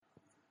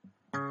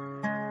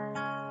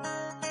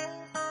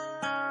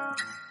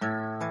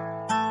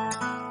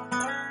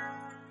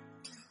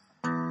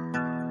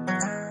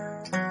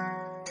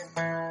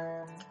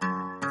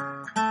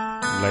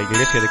La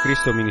Iglesia de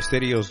Cristo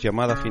Ministerios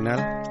Llamada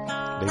Final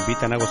le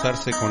invitan a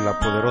gozarse con la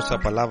poderosa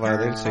palabra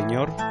del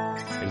Señor,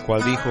 el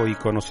cual dijo: y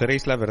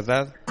conoceréis la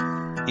verdad,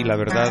 y la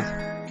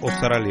verdad os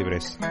hará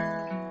libres.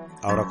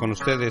 Ahora con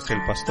ustedes el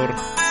pastor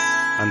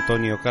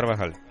Antonio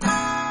Carvajal.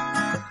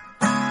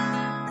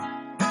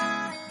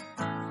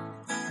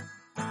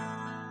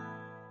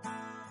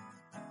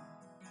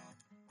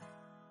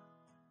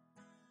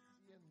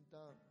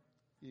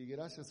 Y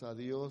gracias a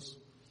Dios,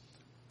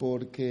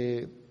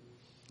 porque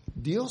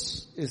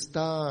Dios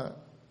está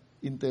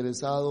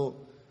interesado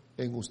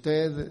en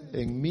usted,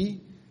 en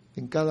mí,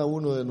 en cada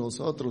uno de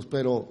nosotros,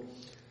 pero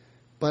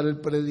para el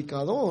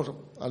predicador,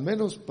 al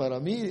menos para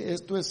mí,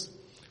 esto es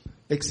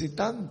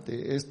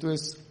excitante, esto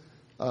es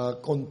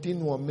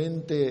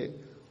continuamente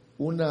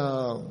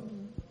una,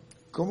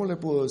 ¿cómo le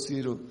puedo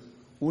decir?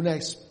 Una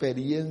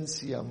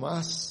experiencia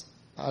más,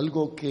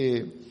 algo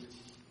que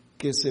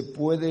se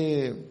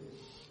puede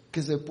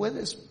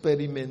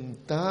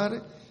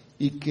experimentar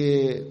y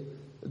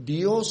que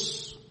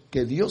Dios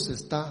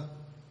está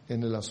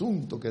en el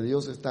asunto, que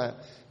Dios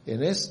está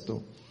en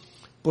esto,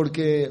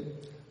 porque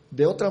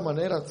de otra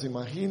manera, se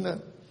imagina,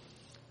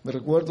 me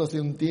recuerdo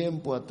hace un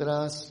tiempo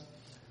atrás,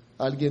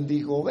 alguien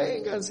dijo: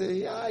 vénganse,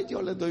 y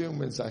yo les doy un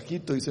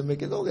mensajito, y se me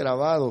quedó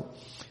grabado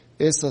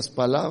esas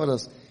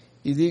palabras,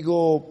 y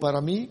digo,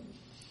 para mí,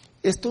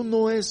 esto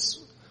no es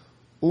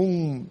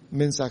un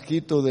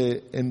mensajito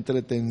de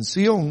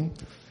entretención,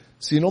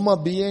 sino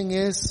más bien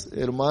es,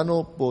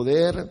 hermano,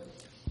 poder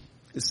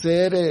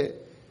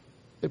ser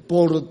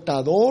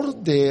portador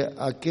de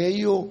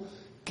aquello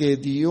que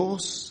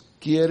Dios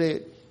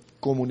quiere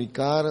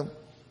comunicar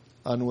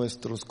a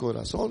nuestros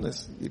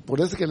corazones. Y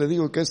por eso que le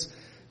digo que es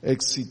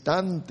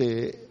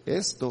excitante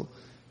esto,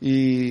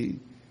 y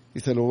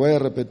se lo voy a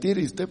repetir,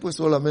 y usted pues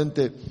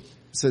solamente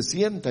se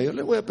sienta. Yo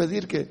le voy a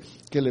pedir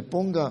que le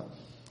ponga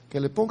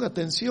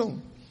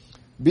atención.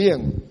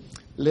 Bien,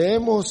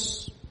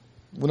 leemos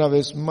una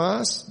vez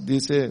más,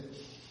 dice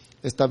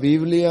esta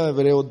Biblia,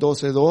 Hebreos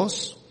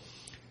 12:2,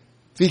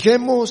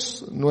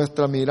 fijemos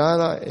nuestra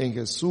mirada en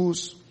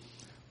Jesús,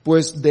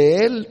 pues de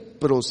Él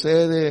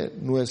procede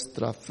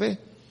nuestra fe,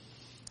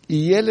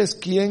 y Él es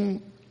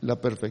quien la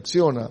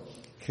perfecciona.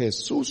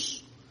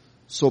 Jesús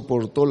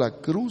soportó la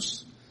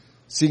cruz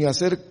sin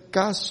hacer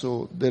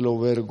caso de lo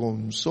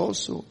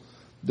vergonzoso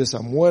de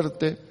esa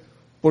muerte,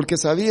 porque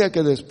sabía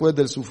que después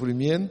del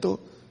sufrimiento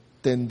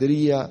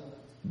tendría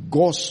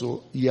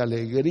gozo y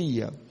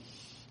alegría,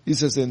 y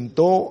se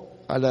sentó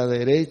a la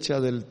derecha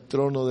del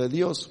trono de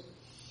Dios.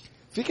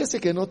 Fíjese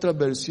que en otras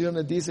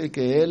versiones dice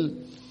que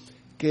él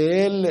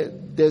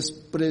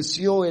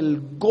despreció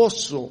el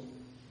gozo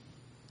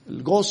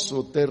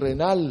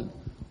terrenal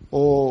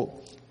o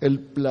el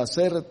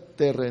placer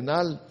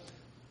terrenal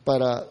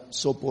para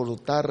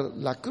soportar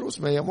la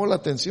cruz. Me llamó la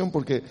atención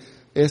porque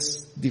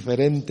es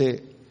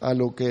diferente a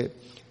lo que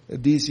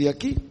dice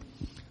aquí.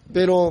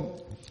 Pero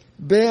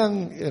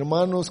vean,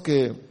 hermanos,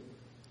 que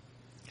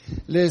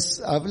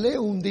les hablé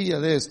un día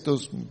de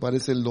estos, me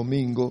parece el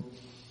domingo,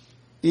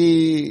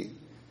 y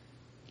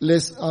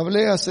les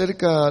hablé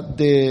acerca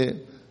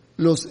de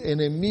los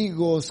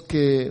enemigos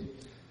que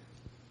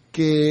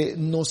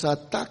nos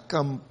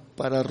atacan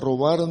para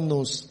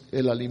robarnos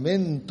el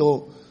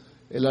alimento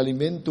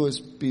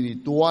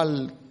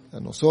espiritual a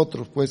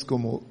nosotros, pues,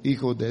 como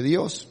hijos de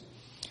Dios.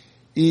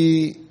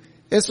 Y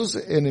esos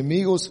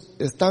enemigos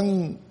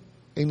están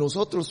en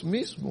nosotros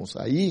mismos,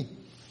 ahí.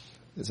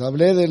 Les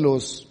hablé de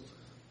los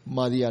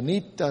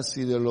madianitas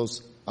y de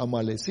los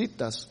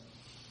amalecitas.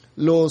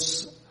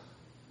 Los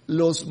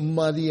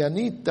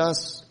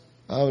madianitas,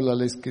 habla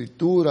la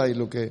Escritura y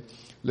lo que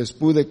les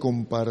pude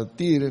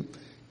compartir,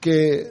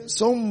 que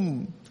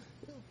son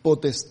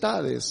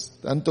potestades,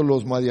 tanto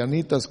los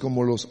madianitas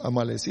como los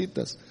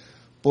amalecitas,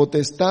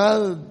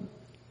 potestad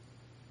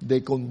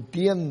de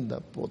contienda,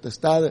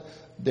 potestad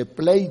de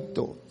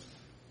pleito,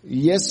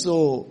 y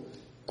eso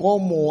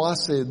cómo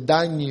hace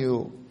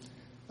daño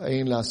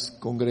en las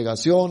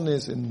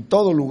congregaciones, en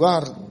todo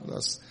lugar,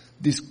 las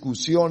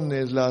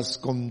discusiones, las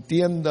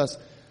contiendas,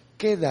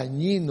 qué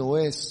dañino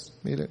es,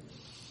 mire.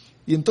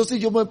 Y entonces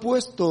yo me he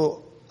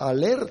puesto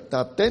alerta,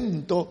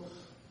 atento,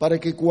 para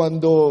que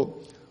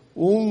cuando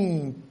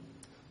un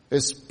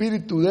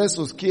espíritu de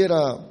esos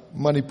quiera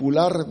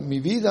manipular mi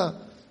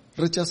vida,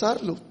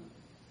 rechazarlo.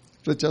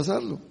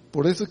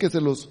 Por eso es que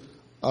se los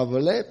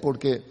hablé,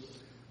 porque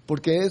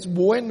es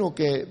bueno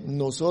que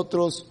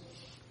nosotros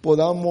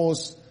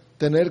podamos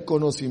tener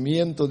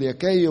conocimiento de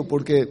aquello,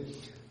 porque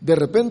de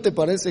repente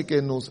parece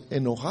que nos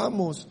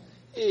enojamos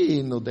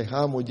y nos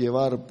dejamos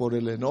llevar por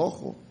el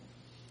enojo.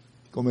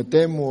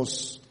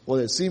 Cometemos o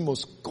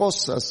decimos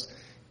cosas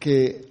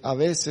que a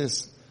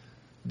veces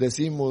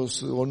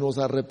decimos o nos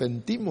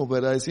arrepentimos,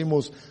 ¿verdad?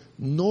 Decimos,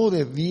 no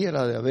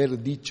debiera de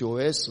haber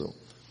dicho eso.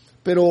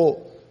 Pero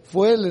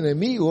fue el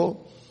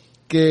enemigo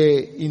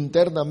que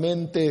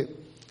internamente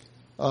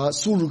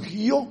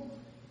surgió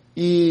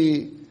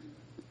y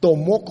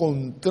tomó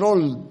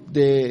control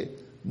de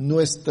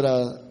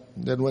nuestra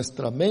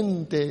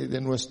mente,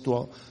 de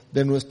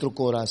nuestro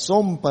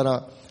corazón,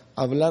 para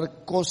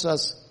hablar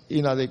cosas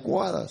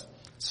inadecuadas.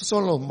 Esos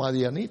son los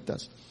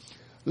madianitas.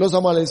 Los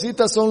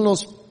amalecitas son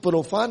los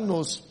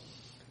profanos,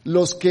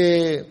 los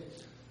que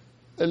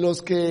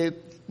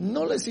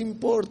no les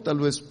importa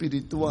lo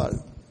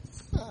espiritual.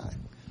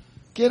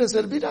 ¿Quieres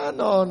servir?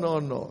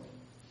 No.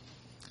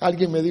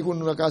 Alguien me dijo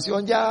en una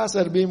ocasión, ya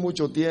serví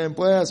mucho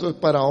tiempo, eso es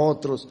para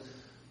otros.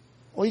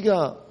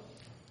 Oiga,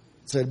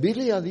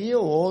 servirle a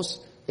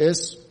Dios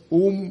es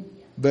un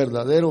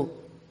verdadero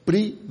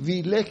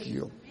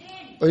privilegio,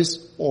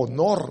 es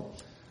honor.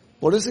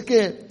 Por eso es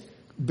que,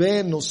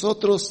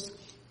 nosotros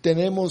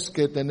tenemos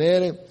que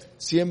tener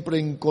siempre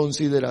en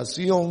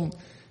consideración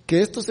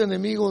que estos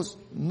enemigos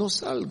no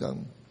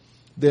salgan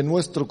de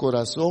nuestro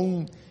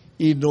corazón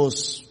y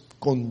nos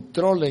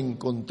controlen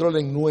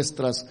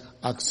nuestras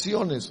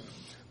acciones.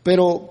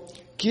 Pero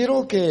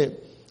quiero que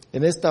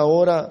en esta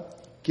hora,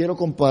 quiero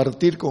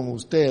compartir con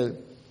usted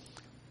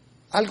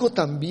algo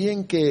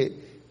también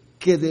que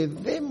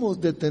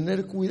debemos de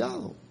tener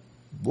cuidado.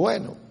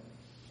 Bueno,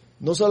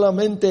 no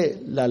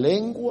solamente la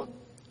lengua,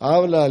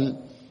 habla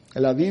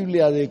la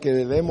Biblia de que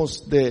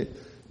debemos de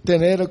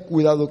tener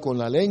cuidado con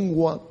la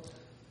lengua,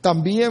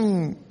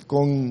 también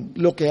con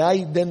lo que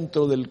hay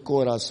dentro del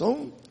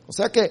corazón. O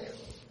sea que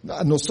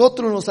a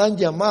nosotros nos han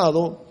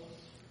llamado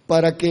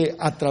para que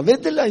a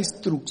través de la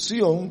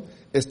instrucción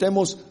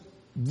estemos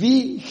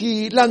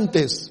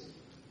vigilantes.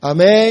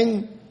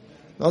 Amén.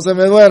 No se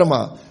me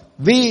duerma.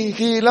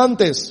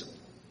 Vigilantes.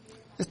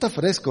 Está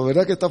fresco,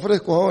 ¿verdad que está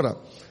fresco ahora?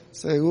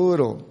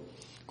 Seguro.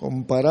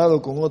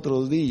 Comparado con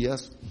otros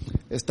días,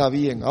 está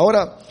bien.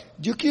 Ahora,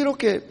 yo quiero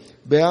que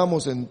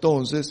veamos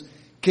entonces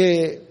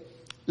que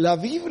la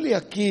Biblia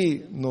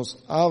aquí nos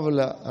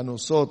habla a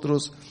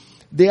nosotros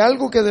de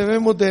algo que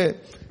debemos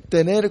de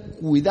tener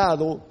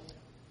cuidado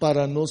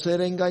para no ser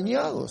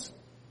engañados.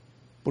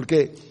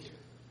 Porque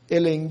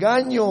el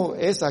engaño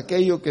es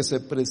aquello que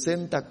se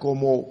presenta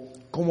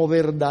como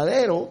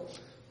verdadero,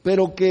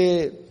 pero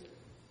que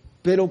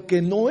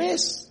no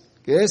es,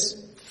 que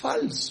es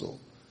falso.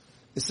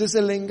 Ese es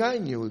el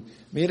engaño.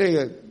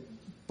 Mire,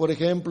 por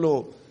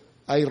ejemplo,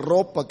 hay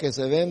ropa que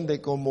se vende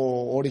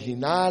como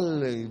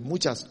original,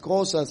 muchas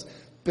cosas,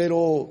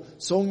 pero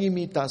son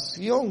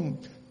imitación.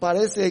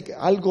 Parece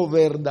algo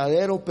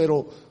verdadero,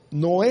 pero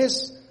no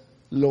es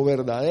lo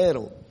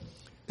verdadero.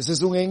 Ese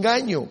es un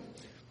engaño.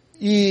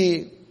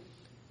 Y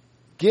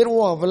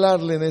quiero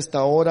hablarle en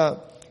esta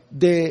hora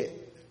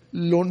de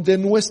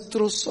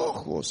nuestros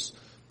ojos,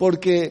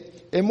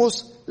 porque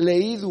hemos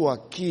leído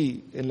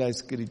aquí en la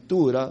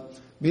Escritura,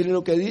 mire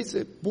lo que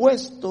dice,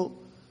 puestos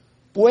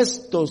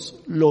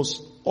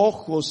los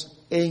ojos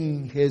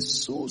en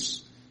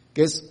Jesús,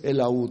 que es el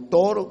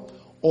autor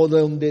o de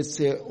donde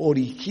se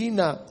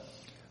origina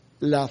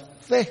la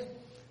fe.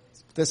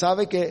 Usted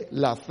sabe que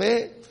la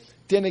fe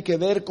tiene que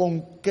ver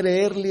con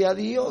creerle a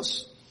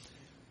Dios.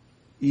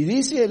 Y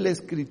dice en la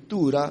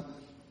Escritura,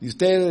 y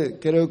usted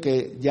creo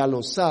que ya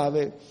lo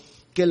sabe,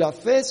 que la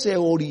fe se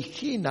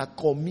origina,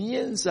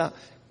 comienza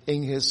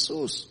en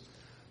Jesús.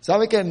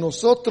 Sabe que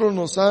nosotros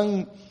nos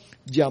han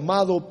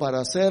llamado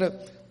para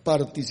ser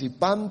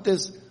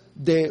participantes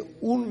de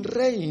un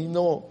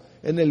reino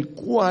en el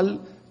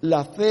cual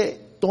la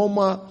fe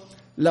toma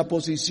la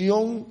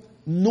posición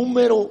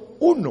número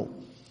 1.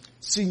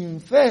 Sin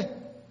fe,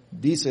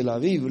 dice la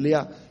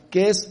Biblia,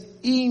 que es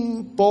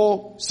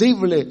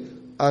imposible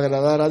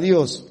agradar a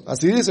Dios.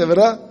 Así dice,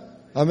 ¿verdad?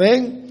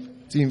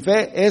 Amén. Sin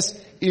fe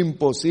es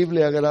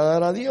imposible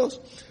agradar a Dios.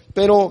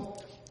 Pero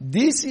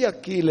dice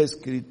aquí la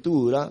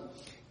Escritura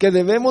que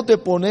debemos de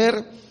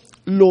poner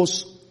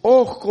los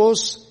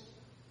ojos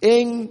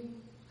en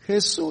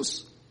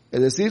Jesús,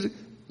 es decir,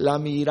 la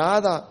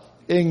mirada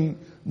en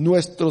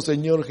nuestro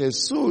Señor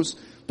Jesús.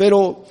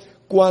 Pero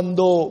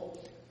cuando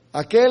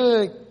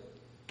aquel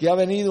que ha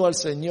venido al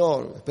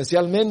Señor,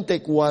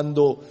 especialmente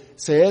cuando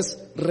se es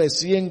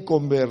recién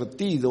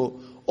convertido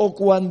o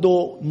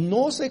cuando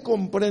no se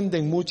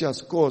comprenden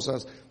muchas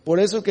cosas, por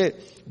eso que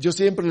yo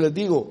siempre les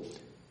digo,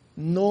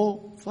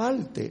 no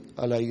falte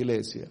a la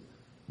iglesia,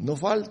 no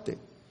falte,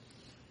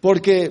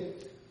 porque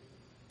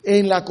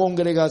en la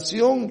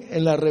congregación,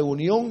 en la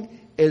reunión,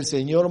 el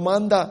Señor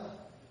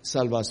manda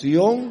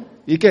salvación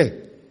y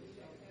 ¿qué?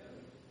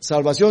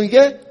 Salvación y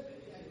 ¿qué?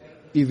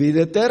 Y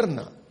vida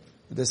eterna.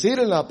 Es decir,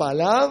 en la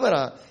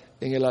palabra,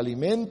 en el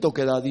alimento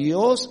que da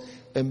Dios,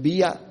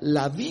 envía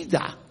la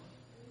vida.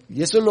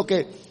 Y eso es lo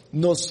que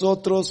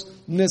nosotros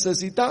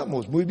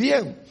necesitamos. Muy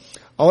bien.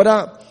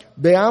 Ahora,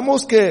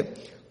 veamos que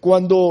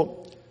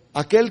cuando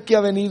aquel que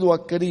ha venido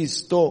a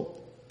Cristo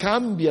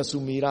cambia su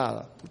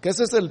mirada, porque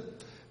ese es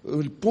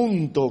el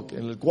punto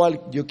en el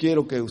cual yo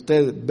quiero que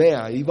usted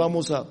vea, y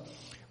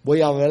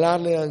voy a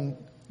hablarle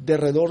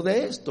alrededor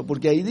de esto,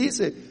 porque ahí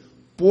dice,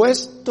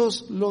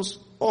 puestos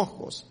los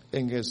ojos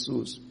en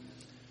Jesús.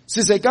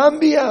 Si se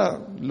cambia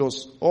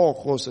los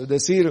ojos, es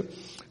decir,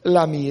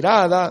 la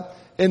mirada,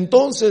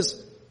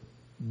 entonces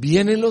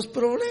vienen los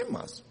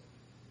problemas.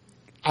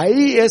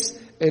 Ahí es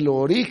el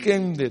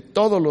origen de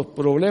todos los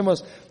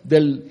problemas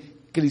del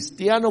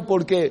cristiano,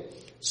 porque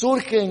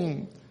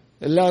surgen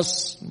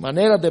las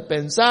maneras de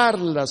pensar,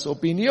 las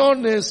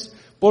opiniones,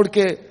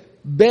 porque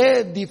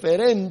ve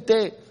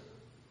diferente,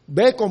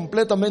 ve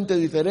completamente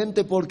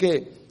diferente,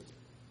 porque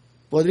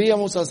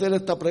podríamos hacer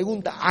esta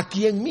pregunta: ¿a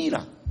quién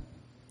mira?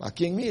 ¿A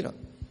quién mira?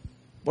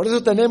 Por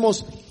eso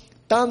tenemos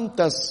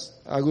tantas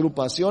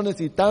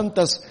agrupaciones y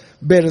tantas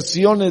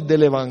versiones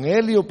del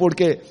Evangelio,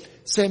 porque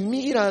se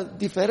mira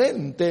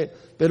diferente.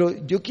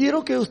 Pero yo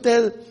quiero que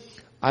usted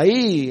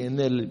ahí en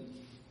el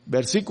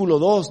versículo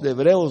 2 de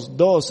Hebreos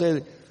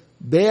 12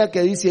 vea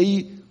que dice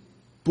ahí: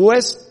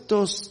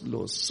 puestos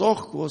los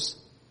ojos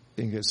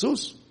en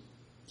Jesús,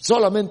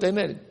 solamente en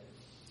Él.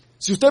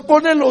 Si usted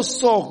pone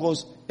los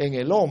ojos en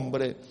el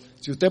hombre,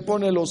 si usted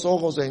pone los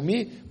ojos en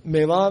mí,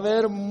 me va a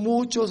ver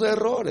muchos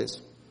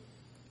errores.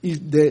 Y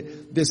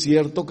de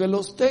cierto que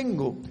los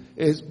tengo.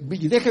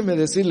 Y déjeme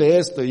decirle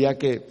esto, ya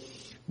que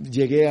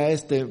llegué a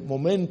este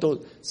momento.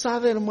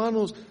 ¿Sabe,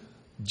 hermanos?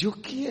 Yo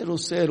quiero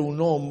ser un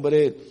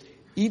hombre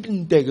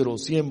íntegro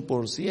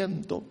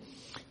 100%.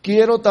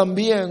 Quiero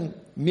también,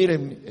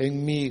 miren,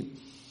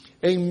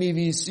 en mi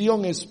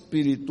visión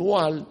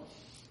espiritual,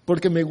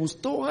 porque me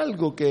gustó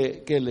algo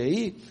que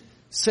leí,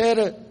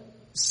 ser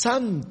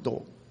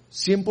santo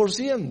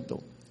 100%.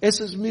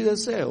 Ese es mi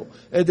deseo.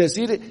 Es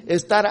decir,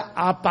 estar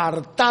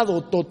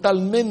apartado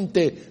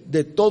totalmente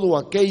de todo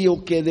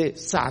aquello que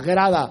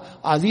desagrada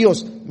a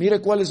Dios.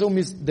 Mire cuáles son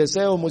mis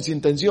deseos, mis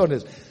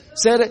intenciones.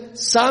 Ser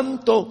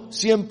santo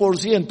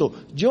 100%.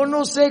 Yo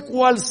no sé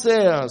cuál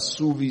sea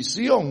su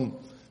visión,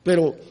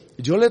 pero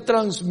yo le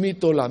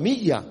transmito la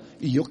mía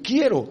y yo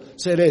quiero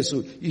ser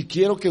eso. Y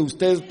quiero que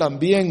usted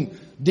también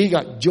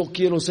diga: yo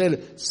quiero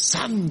ser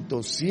santo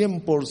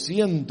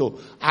 100%,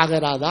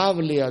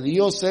 agradable a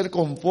Dios, ser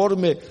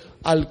conforme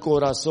al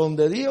corazón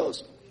de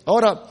Dios.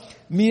 Ahora,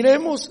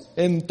 miremos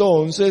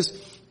entonces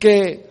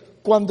que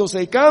cuando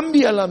se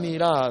cambia la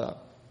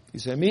mirada y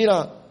se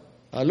mira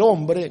al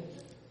hombre,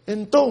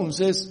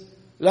 entonces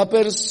la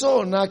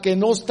persona que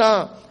no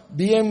está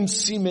bien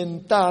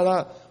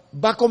cimentada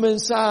va a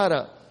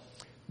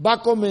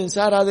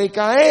comenzar a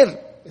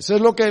decaer. Eso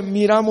es lo que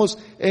miramos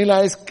en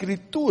la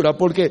Escritura,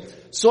 porque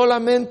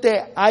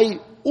solamente hay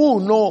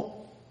uno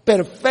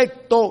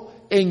perfecto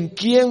en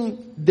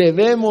quien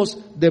debemos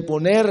de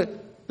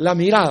poner la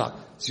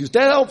mirada. Si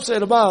usted ha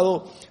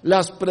observado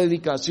las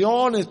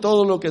predicaciones,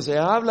 todo lo que se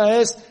habla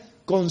es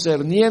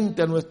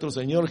concerniente a nuestro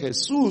Señor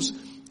Jesús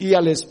y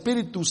al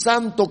Espíritu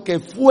Santo, que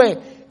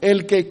fue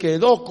el que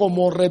quedó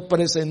como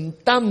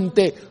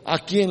representante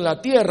aquí en la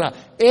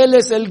tierra. Él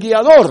es el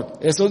guiador,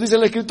 eso dice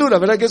la Escritura,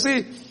 ¿verdad que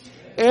sí?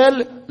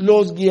 Él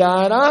los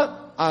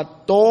guiará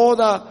a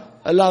toda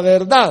la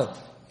verdad,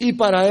 y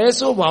para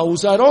eso va a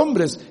usar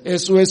hombres.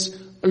 Eso es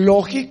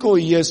lógico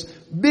y es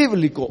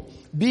bíblico.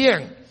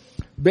 Bien,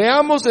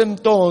 veamos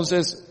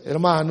entonces,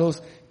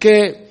 hermanos,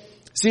 que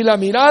si la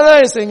mirada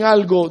es en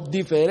algo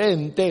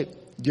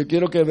diferente, yo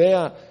quiero que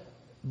vea,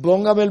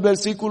 póngame el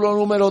versículo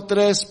número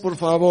 3, por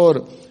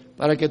favor,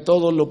 para que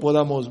todos lo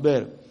podamos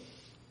ver.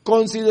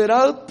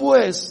 Considerad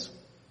pues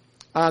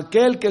a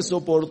aquel que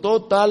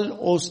soportó tal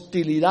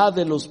hostilidad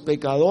de los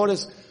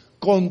pecadores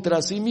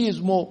contra sí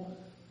mismo.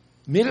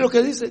 Mire lo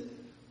que dice: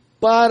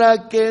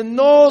 para que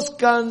no os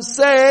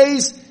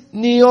canséis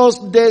ni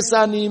os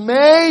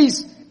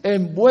desaniméis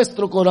en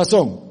vuestro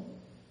corazón.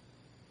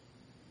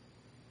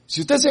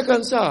 Si usted se ha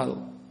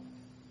cansado,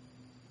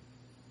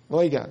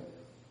 oiga,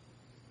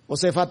 o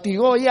se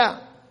fatigó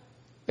ya,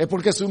 es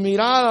porque su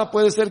mirada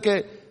puede ser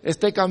que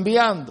esté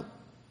cambiando,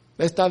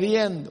 está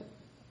viendo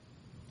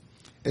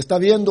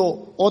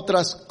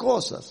otras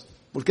cosas,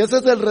 porque ese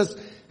es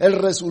el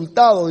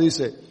resultado.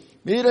 Dice,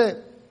 mire,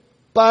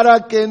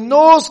 para que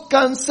no os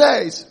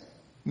canséis,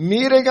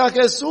 miren a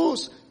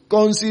Jesús,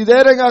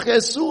 consideren a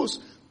Jesús,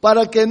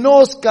 para que no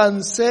os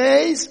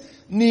canséis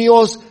ni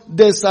os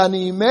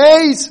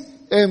desaniméis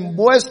en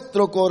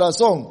vuestro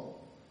corazón.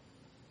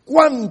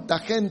 ¿Cuánta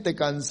gente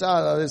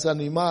cansada,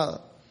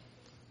 desanimada,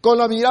 con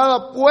la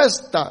mirada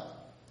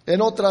puesta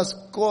en otras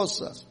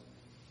cosas?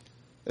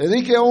 Le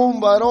dije a un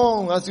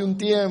varón hace un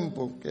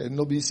tiempo que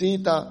nos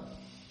visita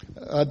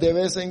de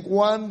vez en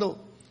cuando,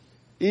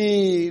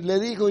 y le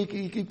dijo,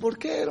 ¿y por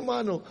qué,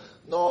 hermano?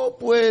 No,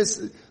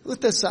 pues,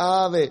 usted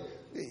sabe,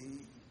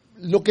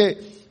 lo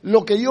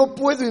que yo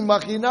puedo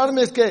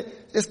imaginarme es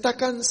que está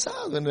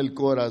cansado en el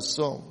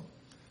corazón,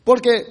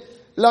 porque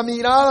la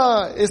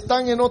mirada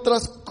está en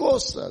otras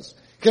cosas.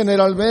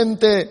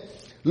 Generalmente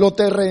lo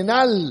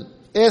terrenal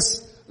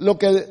es lo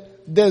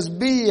que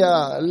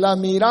desvía la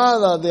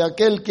mirada de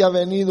aquel que ha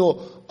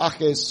venido a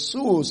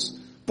Jesús.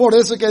 Por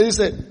eso que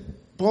dice,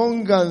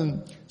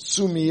 pongan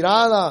su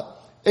mirada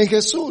en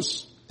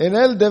Jesús. En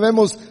Él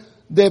debemos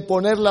de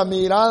poner la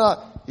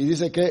mirada. Y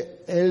dice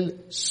que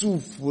Él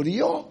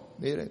sufrió,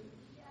 miren,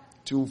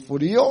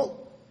 sufrió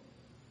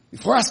y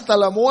fue hasta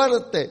la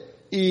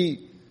muerte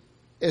y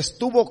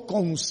estuvo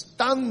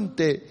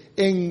constante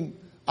en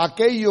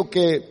aquello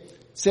que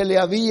se le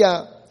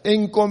había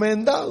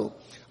encomendado.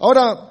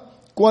 Ahora,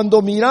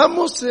 cuando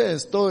miramos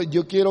esto,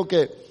 yo quiero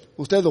que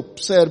usted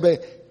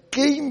observe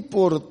qué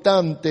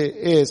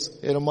importante es,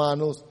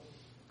 hermanos,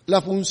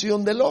 la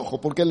función del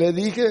ojo, porque le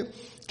dije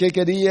que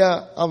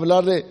quería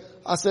hablarle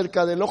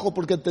acerca del ojo,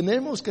 porque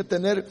tenemos que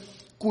tener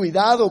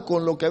cuidado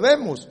con lo que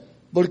vemos,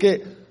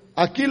 porque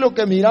aquí lo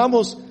que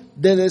miramos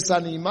de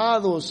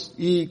desanimados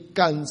y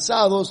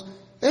cansados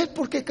es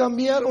porque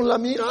cambiaron la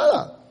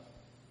mirada.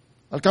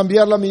 Al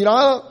cambiar la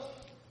mirada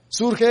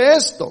surge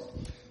esto.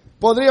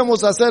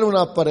 Podríamos hacer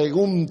una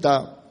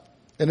pregunta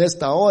en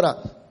esta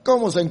hora.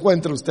 ¿Cómo se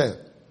encuentra usted?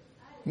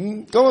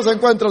 ¿Cómo se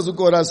encuentra su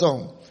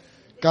corazón?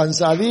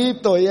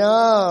 Cansadito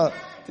ya,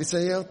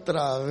 dice ya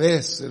otra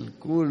vez el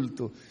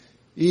culto.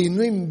 Y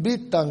no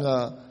invitan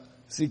a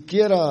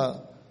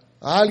siquiera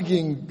a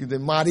alguien de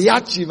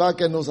mariachi, va,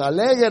 que nos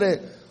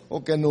alegre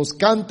o que nos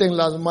canten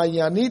las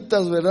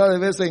mañanitas, ¿verdad? De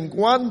vez en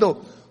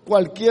cuando,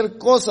 cualquier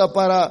cosa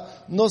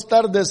para no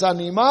estar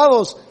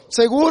desanimados,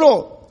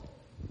 seguro,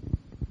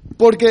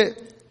 porque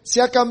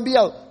se ha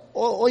cambiado.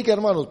 Oiga,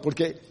 hermanos,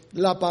 porque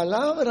la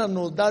palabra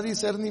nos da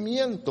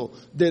discernimiento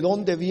de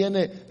dónde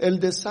viene el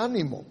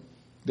desánimo,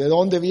 de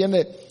dónde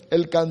viene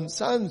el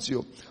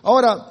cansancio.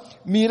 Ahora,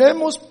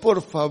 miremos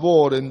por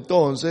favor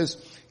entonces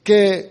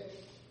que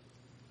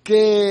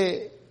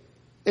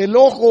el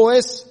ojo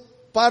es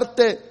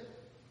parte.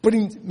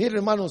 Miren,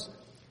 hermanos,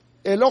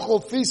 el ojo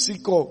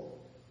físico,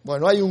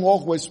 bueno, hay un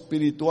ojo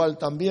espiritual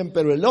también,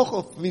 pero el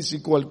ojo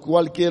físico al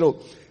cual quiero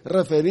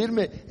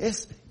referirme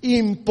es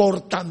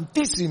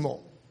importantísimo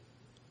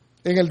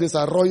en el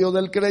desarrollo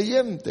del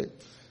creyente.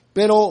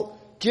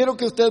 Pero quiero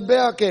que usted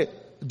vea que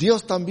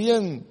Dios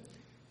también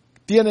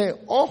tiene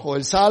ojo.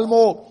 El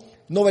Salmo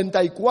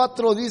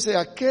 94 dice,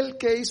 aquel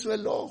que hizo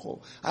el ojo,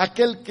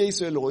 aquel que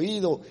hizo el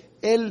oído,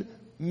 Él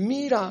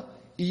mira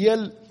y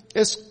Él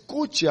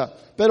escucha.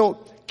 Pero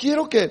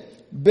quiero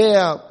que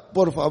vea,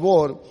 por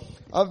favor,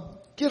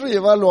 quiero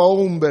llevarlo a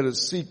un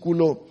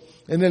versículo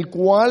en el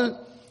cual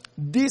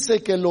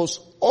dice que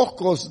los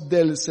ojos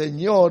del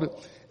Señor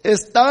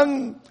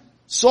están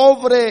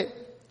sobre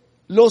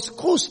los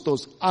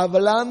justos,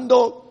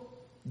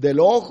 hablando del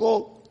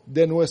ojo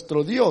de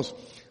nuestro Dios.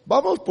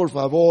 Vamos por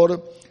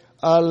favor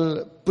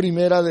al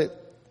Primera de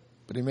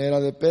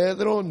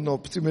Pedro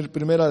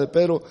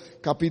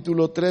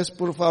capítulo 3,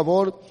 por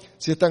favor,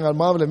 si es tan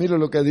amable, mire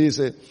lo que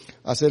dice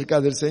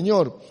acerca del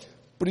Señor.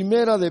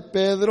 Primera de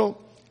Pedro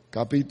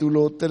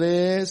capítulo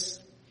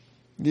 3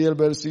 y el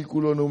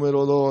versículo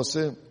número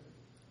 12.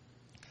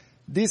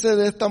 Dice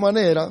de esta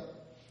manera,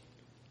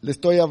 le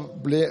estoy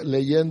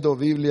leyendo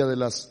Biblia de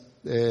las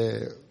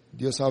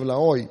Dios habla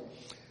hoy.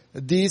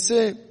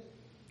 Dice,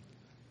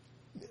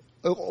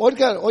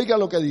 oiga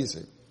lo que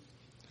dice.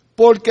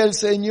 Porque el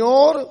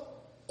Señor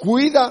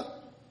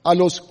cuida a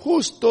los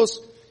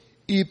justos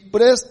y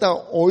presta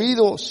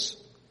oídos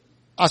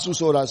a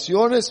sus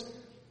oraciones,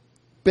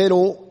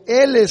 pero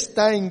Él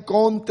está en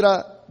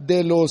contra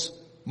de los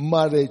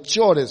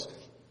malhechores.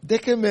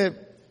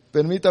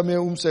 Permítame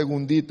un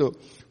segundito,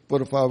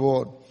 por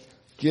favor.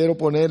 Quiero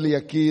ponerle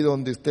aquí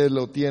donde usted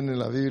lo tiene en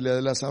la Biblia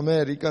de las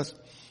Américas,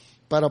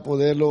 para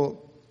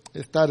poderlo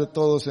estar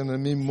todos en el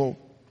mismo.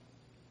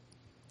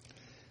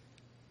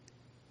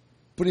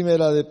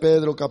 Primera de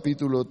Pedro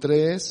capítulo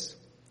 3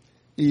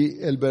 y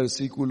el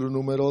versículo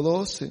número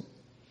 12.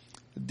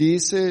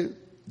 Dice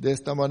de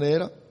esta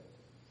manera,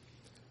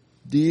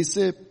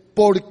 dice,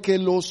 porque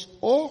los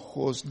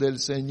ojos del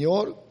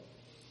Señor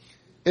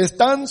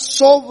están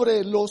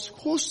sobre los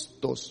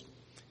justos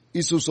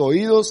y sus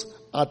oídos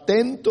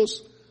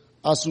atentos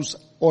a sus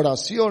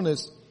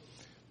oraciones.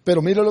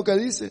 Pero mira lo que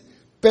dice,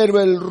 pero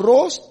el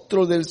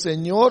rostro del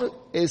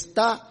Señor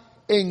está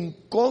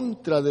en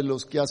contra de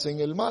los que hacen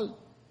el mal.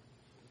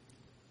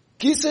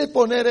 Quise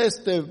poner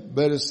este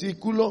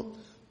versículo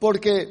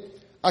porque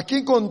aquí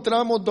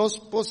encontramos dos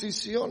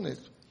posiciones.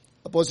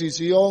 La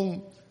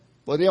posición,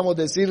 podríamos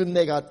decir,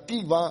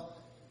 negativa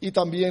y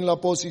también la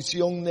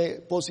posición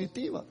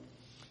positiva.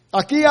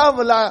 Aquí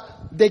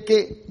habla de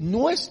que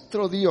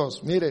nuestro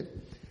Dios, mire,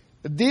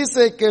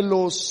 dice que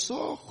los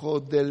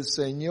ojos del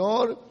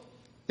Señor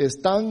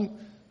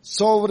están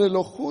sobre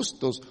los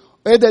justos.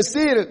 Es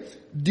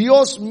decir,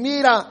 Dios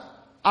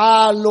mira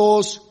a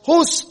los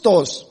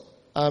justos.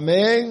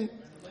 Amén.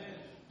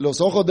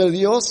 Los ojos de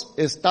Dios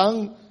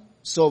están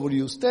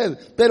sobre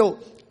usted. Pero,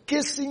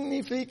 ¿qué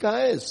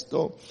significa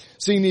esto?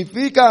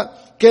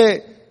 Significa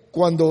que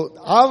cuando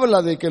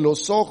habla de que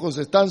los ojos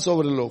están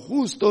sobre los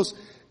justos,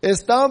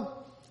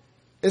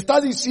 está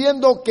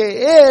diciendo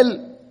que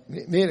Él,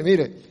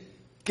 mire,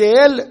 que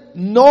Él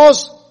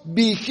nos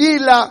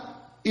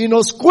vigila y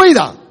nos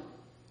cuida.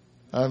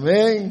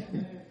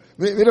 Amén.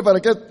 Mire para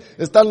qué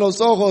están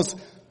los ojos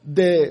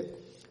de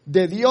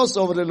Dios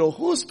sobre los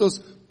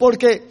justos,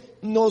 porque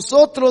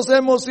nosotros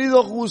hemos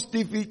sido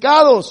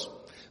justificados.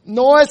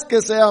 No es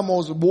que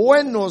seamos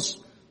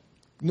buenos,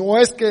 no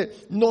es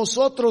que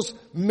nosotros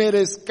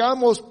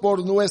merezcamos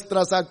por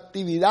nuestras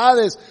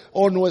actividades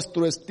o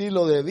nuestro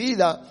estilo de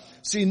vida,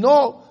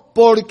 sino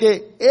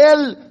porque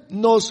Él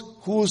nos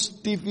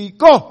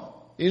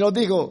justificó y nos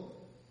dijo,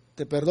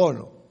 te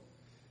perdono.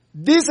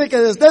 Dice que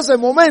desde ese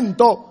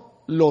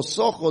momento los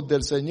ojos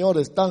del Señor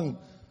están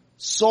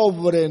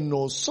sobre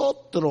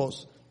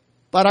nosotros.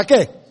 ¿Para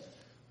qué?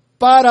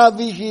 para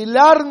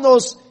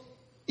vigilarnos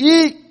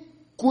y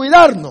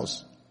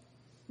cuidarnos.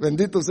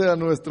 Bendito sea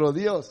nuestro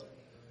Dios.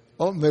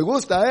 Oh, me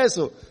gusta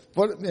eso.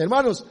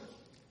 Hermanos,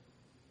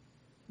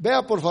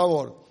 vea por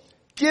favor.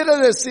 Quiere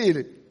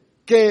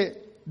decir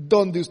que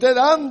donde usted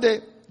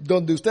ande,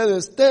 donde usted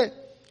esté,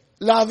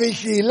 la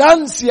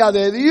vigilancia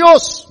de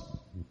Dios.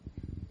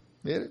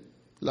 Mire,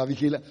 la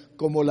vigilancia,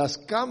 como las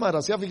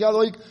cámaras. ¿Se ha fijado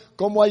hoy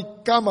cómo hay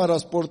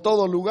cámaras por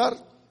todo lugar?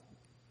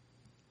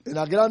 En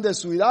las grandes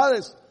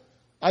ciudades.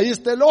 Ahí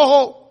está el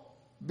ojo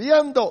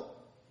viendo.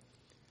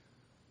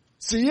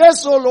 Si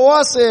eso lo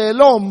hace el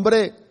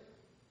hombre,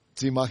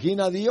 ¿se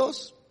imagina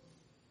Dios?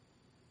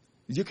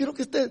 Yo quiero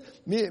que usted,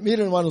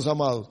 mire hermanos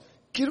amados,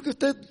 quiero que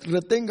usted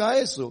retenga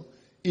eso.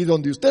 Y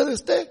donde usted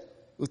esté,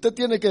 usted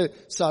tiene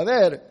que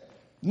saber,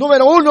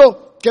 número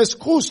uno, que es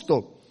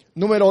justo.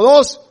 Número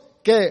dos,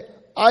 que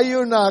hay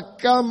una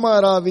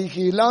cámara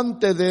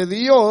vigilante de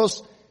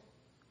Dios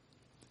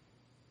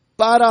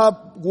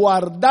para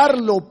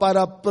guardarlo,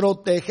 para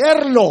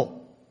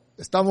protegerlo.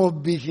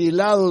 Estamos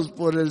vigilados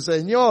por el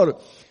Señor.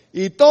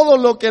 Y todo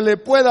lo que le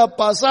pueda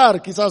pasar,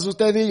 quizás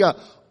usted diga,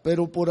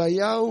 pero por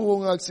allá hubo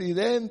un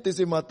accidente y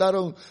se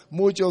mataron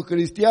muchos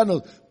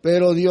cristianos,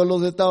 pero Dios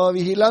los estaba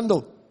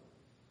vigilando.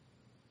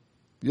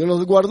 Dios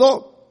los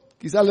guardó.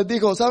 Quizás les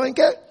dijo, ¿saben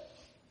qué?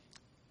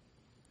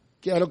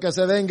 Quiero que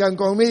se vengan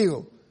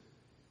conmigo.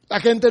 La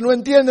gente no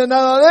entiende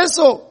nada de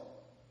eso.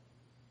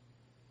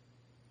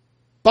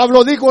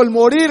 Pablo dijo, el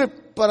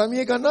morir para mí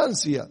es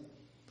ganancia.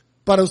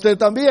 Para usted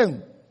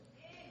también.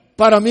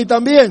 Para mí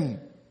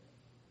también.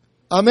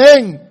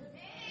 Amén.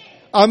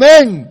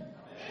 Amén.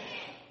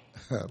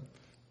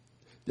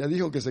 Ya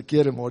dijo que se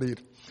quiere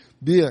morir.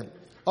 Bien.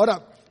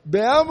 Ahora,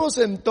 veamos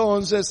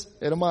entonces,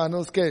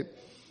 hermanos,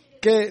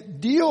 que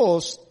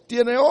Dios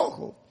tiene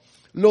ojo.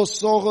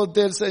 Los ojos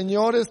del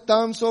Señor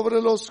están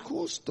sobre los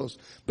justos.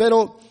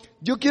 Pero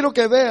yo quiero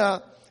que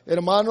vea,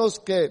 hermanos,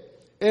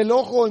 que el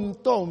ojo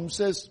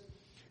entonces,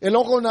 el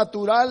ojo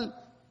natural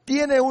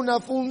tiene una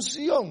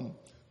función.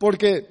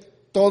 Porque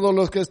todos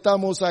los que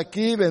estamos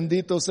aquí,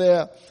 bendito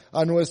sea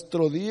a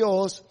nuestro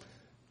Dios,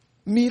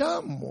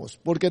 miramos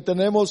porque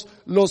tenemos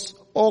los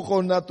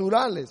ojos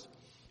naturales.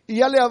 Y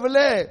ya le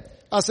hablé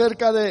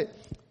acerca de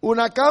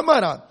una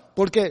cámara,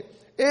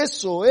 porque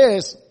eso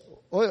es,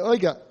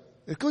 oiga,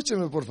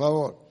 escúcheme por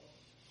favor.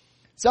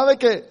 ¿Sabe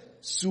que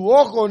su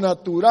ojo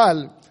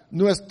natural,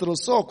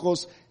 nuestros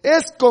ojos,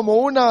 es como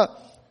una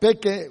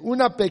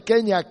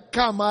pequeña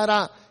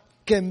cámara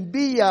que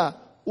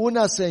envía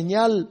una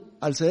señal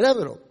al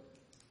cerebro?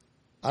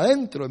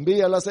 Adentro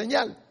envía la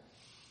señal.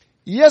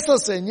 Y esa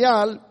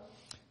señal,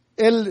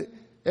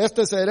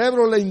 este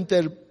cerebro la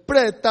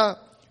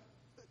interpreta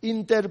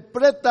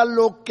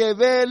lo que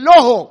ve el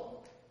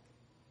ojo.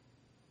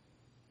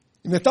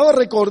 Y me estaba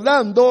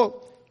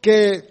recordando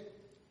que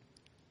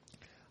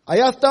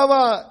allá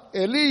estaba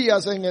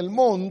Elías en el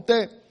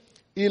monte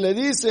y le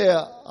dice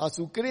a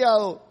su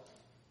criado,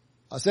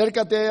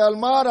 acércate al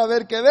mar a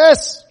ver qué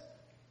ves.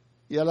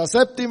 Y a la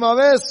séptima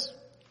vez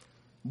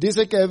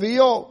dice que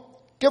vio.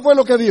 ¿Qué fue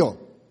lo que vio?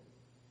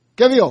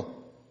 ¿Qué vio?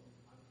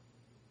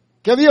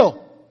 ¿Qué vio?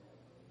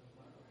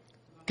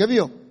 ¿Qué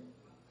vio?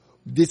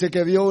 Dice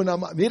que vio una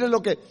mano. Miren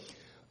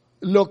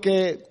lo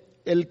que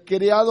el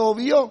criado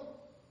vio.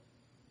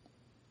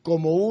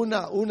 Como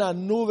una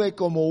nube,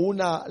 como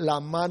la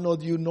mano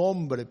de un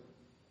hombre.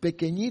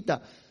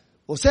 Pequeñita.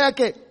 O sea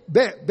que,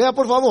 vea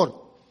por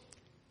favor,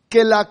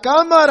 que la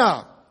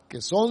cámara,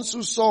 que son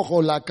sus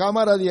ojos, la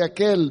cámara de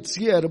aquel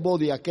siervo,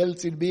 de aquel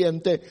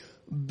sirviente,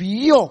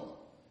 vio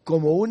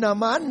como una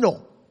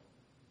mano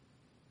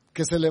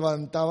que se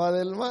levantaba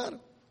del mar,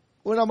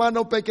 una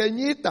mano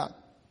pequeñita.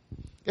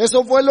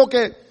 Eso fue lo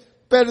que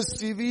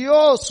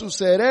percibió su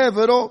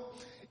cerebro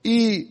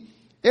y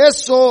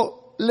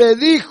eso le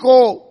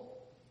dijo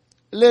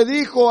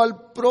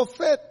al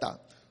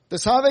profeta. Usted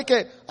sabe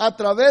que a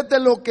través de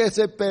lo que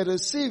se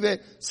percibe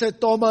se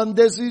toman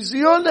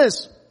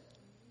decisiones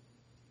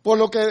por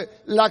lo que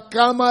la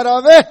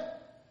cámara ve.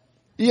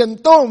 Y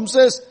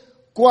entonces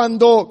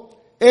cuando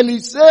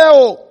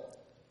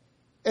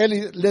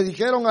le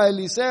dijeron a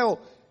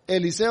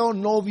Eliseo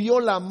no vio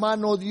la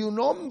mano de un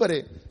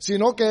hombre,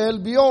 sino que él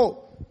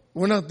vio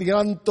una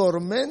gran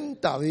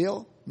tormenta,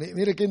 ¿vio?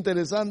 Mire qué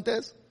interesante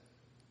es.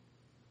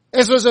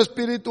 Eso es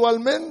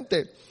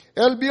espiritualmente.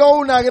 Él vio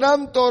una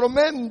gran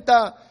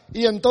tormenta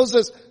y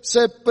entonces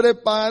se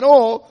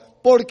preparó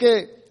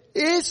porque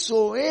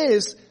eso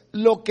es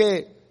lo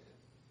que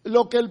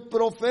el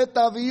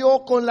profeta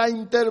vio con la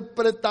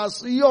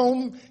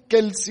interpretación que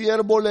el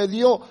siervo le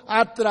dio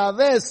a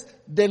través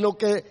de lo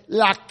que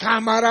la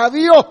cámara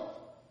vio.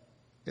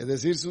 Es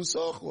decir, sus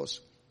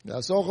ojos,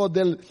 los ojos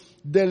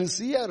del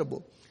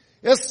siervo.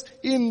 Es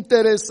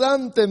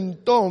interesante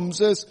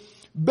entonces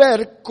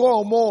ver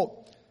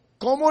cómo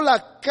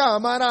la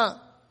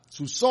cámara,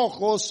 sus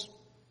ojos,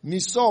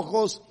 mis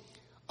ojos,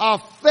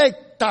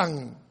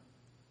 afectan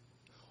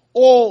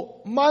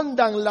o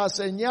mandan la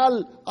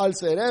señal al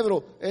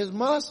cerebro. Es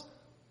más,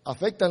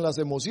 afectan las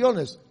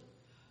emociones.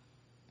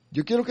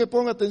 Yo quiero que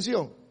ponga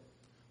atención,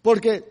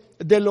 porque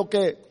de lo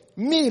que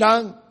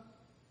miran,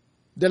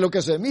 de lo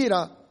que se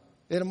mira,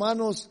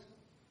 hermanos,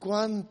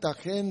 cuánta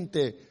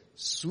gente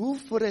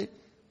sufre,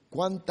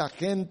 cuánta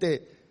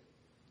gente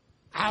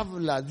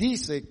habla,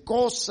 dice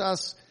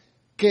cosas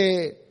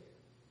que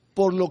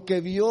por lo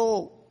que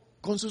vio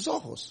con sus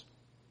ojos.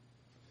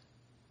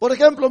 Por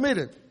ejemplo,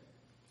 miren,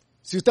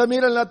 si usted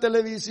mira en la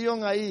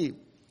televisión ahí,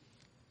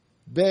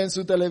 ve en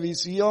su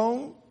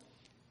televisión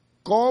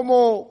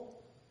cómo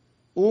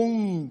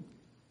un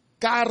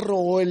carro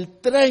o el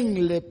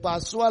tren le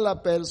pasó a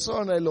la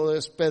persona y lo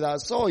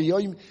despedazó, y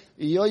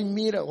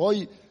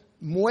hoy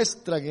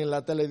muestran en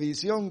la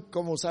televisión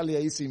cómo sale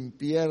ahí sin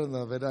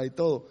piernas, ¿verdad? Y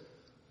todo.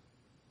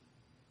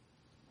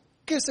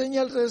 ¿Qué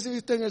señal recibe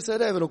usted en el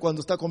cerebro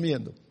cuando está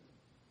comiendo?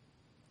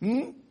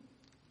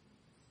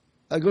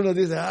 Algunos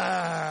dicen,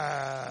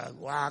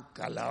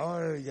 guácala,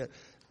 oiga.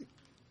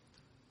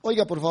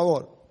 Oiga, por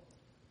favor,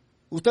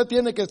 usted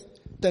tiene que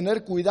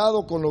tener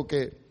cuidado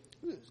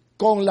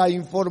con la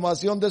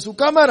información de su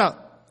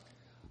cámara.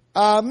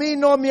 A mí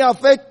no me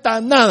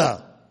afecta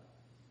nada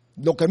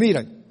lo que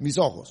miran mis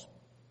ojos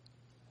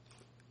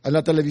en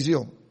la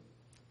televisión.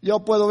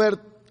 Yo puedo ver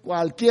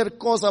cualquier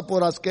cosa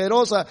por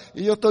asquerosa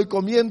y yo estoy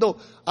comiendo.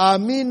 A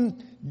mí,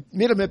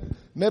 mire,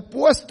 me he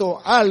puesto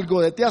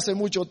algo desde hace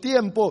mucho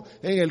tiempo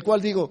en el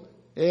cual digo,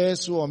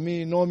 eso a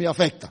mí no me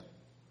afecta.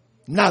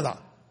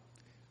 Nada.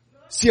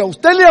 Si a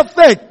usted le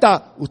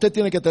afecta, usted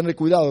tiene que tener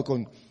cuidado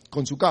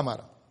con su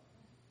cámara,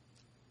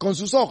 con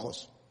sus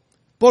ojos.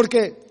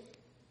 Porque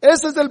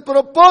ese es el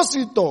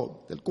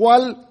propósito del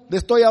cual le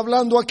estoy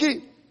hablando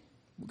aquí.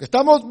 Porque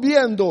estamos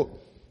viendo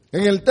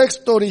en el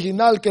texto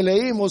original que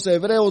leímos,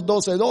 Hebreos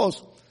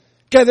 12:2,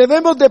 que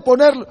debemos de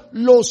poner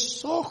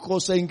los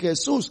ojos en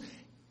Jesús.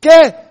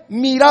 ¿Qué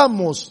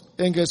miramos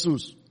en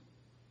Jesús?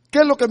 ¿Qué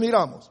es lo que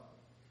miramos?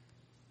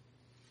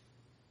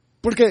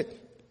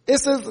 Porque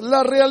esa es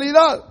la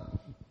realidad.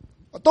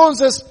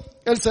 Entonces,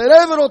 el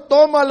cerebro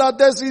toma las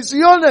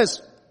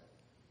decisiones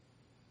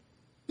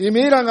y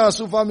miran a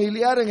su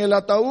familiar en el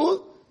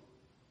ataúd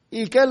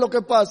y ¿qué es lo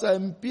que pasa?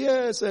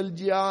 Empieza el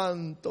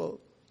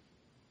llanto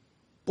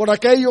por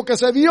aquello que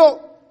se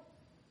vio.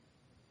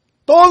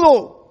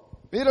 Todo,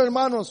 mira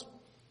hermanos,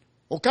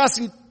 o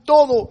casi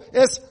todo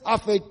es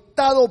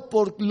afectado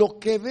por lo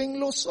que ven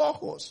los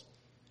ojos.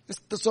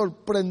 Esto es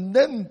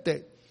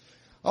sorprendente.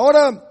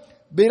 Ahora,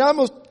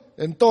 miramos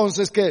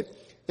entonces que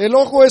el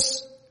ojo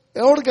es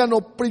el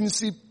órgano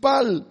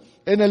principal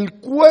en el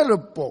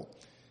cuerpo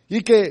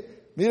y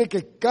que, mire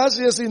que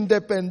casi es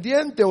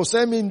independiente o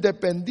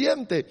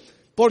semi-independiente,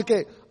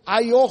 porque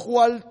hay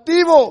ojo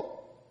altivo.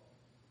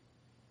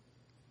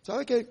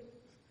 ¿Sabe qué?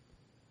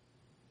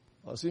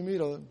 Así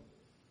mira,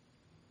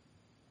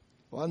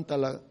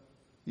 levántala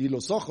y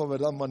los ojos,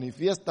 ¿verdad?,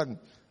 manifiestan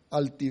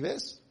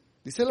altivez.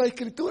 Dice la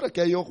Escritura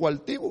que hay ojo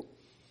altivo.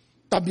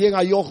 También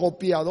hay ojo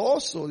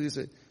piadoso,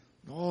 dice,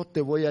 no,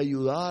 te voy a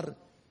ayudar.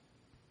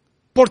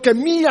 Porque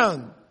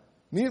miran,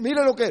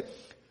 mire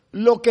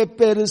lo que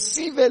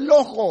percibe el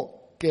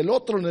ojo, que el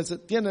otro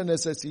tiene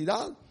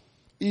necesidad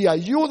y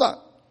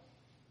ayuda.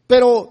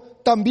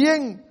 Pero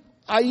también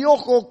hay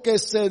ojo que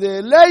se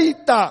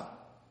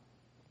deleita.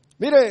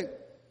 Mire,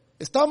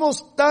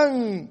 estamos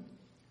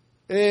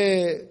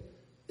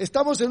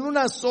en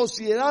una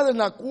sociedad en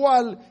la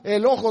cual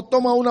el ojo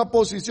toma una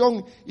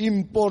posición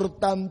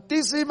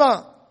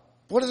importantísima.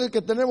 Por eso es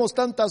que tenemos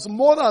tantas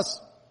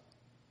modas,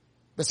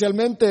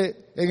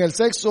 especialmente en el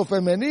sexo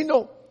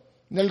femenino,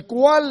 en el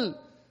cual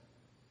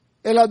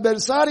el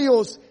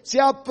adversario se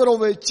ha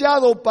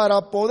aprovechado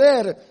para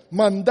poder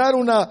mandar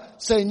una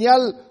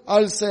señal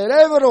al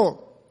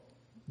cerebro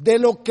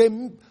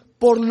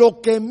por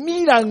lo que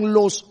miran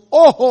los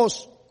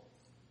ojos.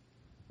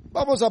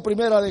 Vamos a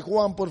Primera de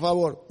Juan, por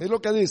favor. Es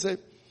lo que dice.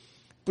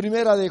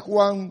 Primera de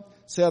Juan,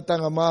 sea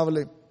tan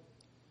amable.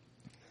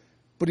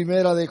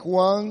 Primera de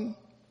Juan,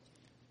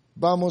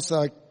 vamos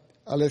a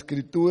la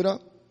Escritura.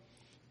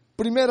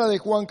 Primera de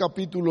Juan,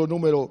 capítulo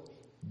número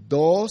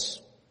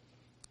 2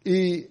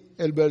 y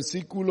el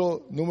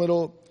versículo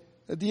número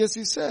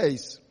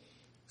 16.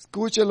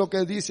 Escuche lo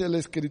que dice la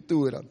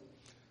Escritura.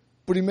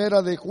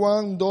 Primera de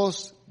Juan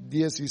 2,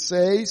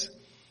 16,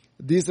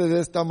 dice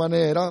de esta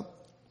manera.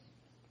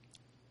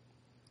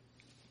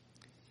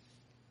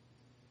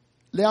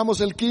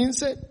 Leamos el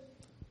 15.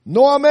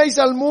 No améis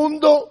al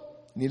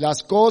mundo ni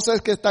las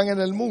cosas que están en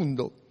el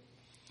mundo.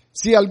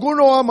 Si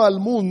alguno ama al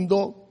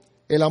mundo,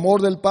 el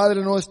amor del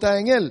Padre no está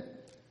en él.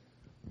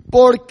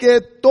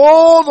 Porque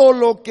todo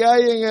lo que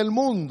hay en el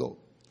mundo,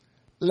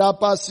 la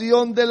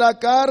pasión de la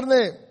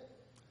carne,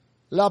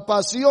 la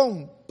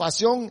pasión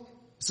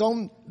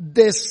son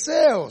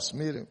deseos,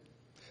 miren,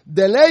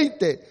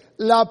 deleite,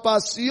 la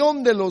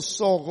pasión de los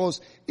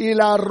ojos y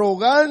la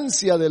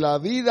arrogancia de la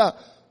vida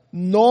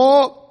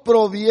no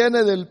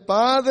proviene del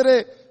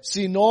Padre,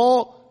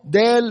 sino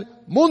del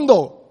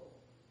mundo.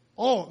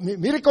 Oh,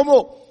 mire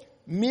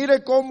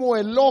cómo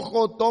el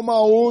ojo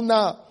toma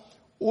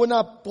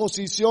una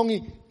posición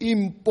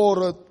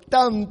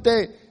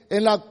importante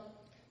en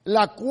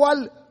la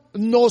cual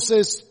nos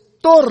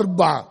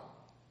estorba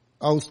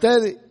a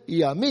usted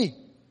y a mí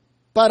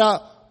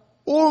para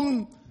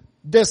un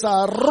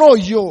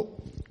desarrollo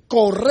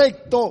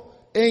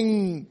correcto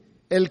en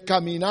el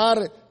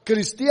caminar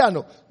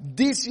cristiano.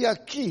 Dice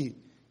aquí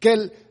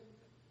que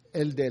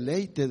el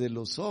deleite de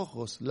los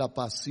ojos, la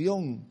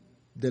pasión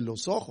de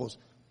los ojos.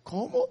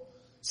 ¿Cómo?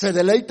 ¿Se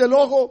deleita el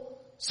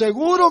ojo?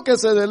 Seguro que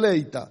se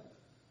deleita.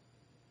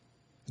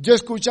 Yo he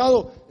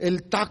escuchado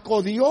el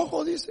taco de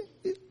ojo, dice.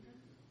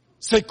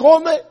 ¿Se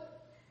come?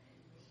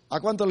 ¿A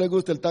cuánto le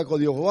gusta el taco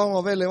de ojo?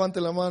 Vamos a ver, levante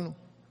la mano.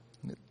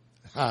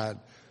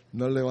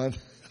 No levante.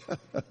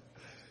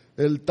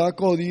 El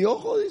taco de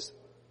ojo, dice.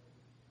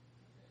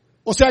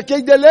 O sea que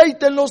hay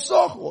deleite en los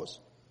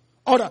ojos.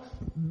 Ahora,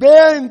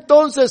 ve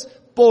entonces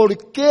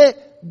por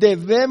qué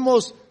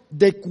debemos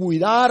de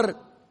cuidar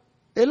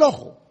el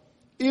ojo.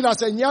 Y la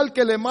señal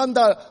que le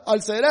manda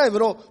al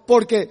cerebro,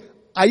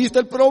 porque ahí está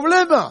el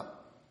problema.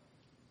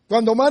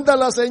 Cuando manda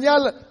la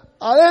señal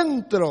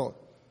adentro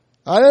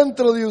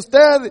de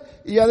usted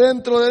y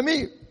adentro de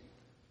mí.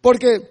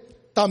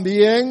 Porque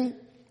también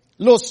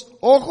los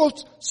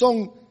ojos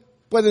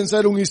pueden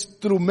ser un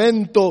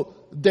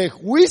instrumento de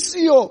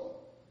juicio.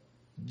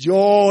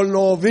 Yo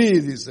lo vi,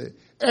 dice.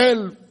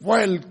 Él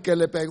fue el que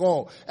le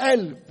pegó.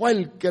 Él fue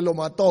el que lo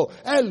mató.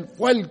 Él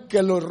fue el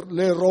que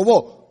le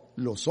robó.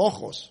 Los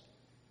ojos.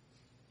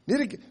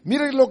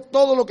 Miren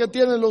todo lo que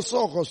tienen los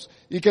ojos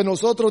y que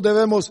nosotros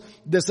debemos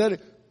de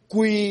ser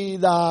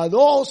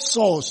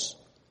cuidadosos.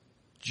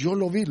 Yo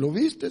lo vi, ¿lo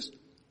viste?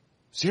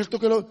 ¿Cierto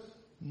que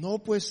No,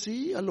 pues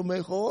sí, a lo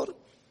mejor.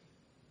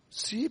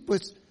 Sí,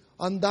 pues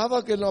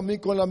andaba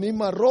con la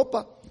misma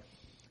ropa.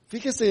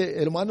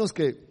 Fíjese, hermanos,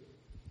 que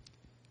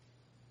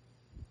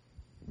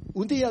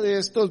un día de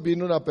estos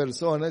vino una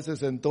persona y se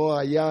sentó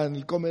allá en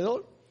el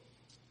comedor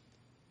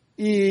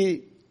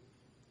y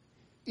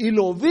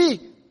lo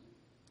vi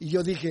y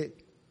yo dije,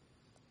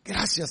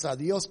 gracias a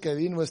Dios que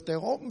vino este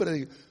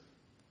hombre,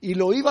 y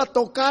lo iba a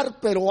tocar,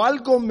 pero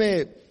algo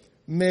me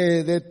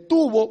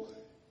detuvo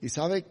y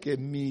sabe que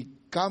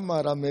mi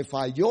cámara me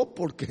falló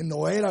porque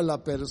no era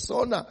la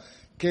persona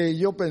que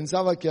yo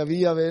pensaba que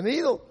había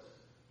venido.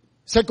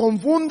 Se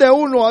confunde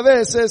uno a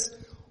veces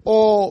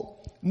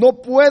o no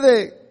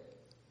puede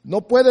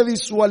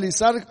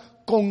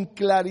visualizar con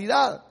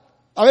claridad.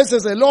 A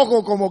veces el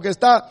ojo como que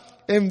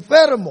está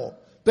enfermo,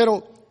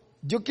 pero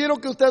yo quiero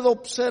que usted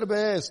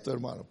observe esto,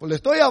 hermano. Pues le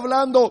estoy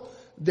hablando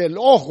del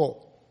ojo.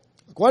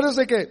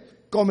 Acuérdense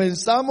que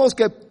comenzamos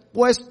que he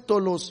puesto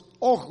los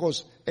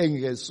ojos en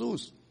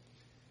Jesús.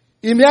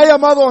 Y me ha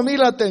llamado a mí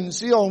la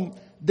atención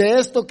de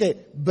esto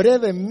que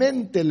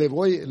brevemente le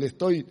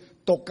estoy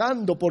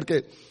tocando,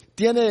 porque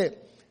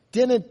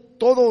tiene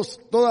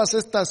todas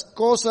estas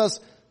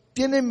cosas,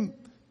 tienen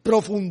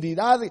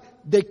profundidad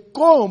de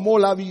cómo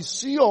la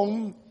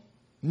visión,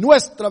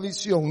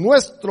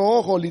 nuestro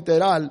ojo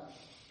literal,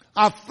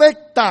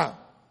 afecta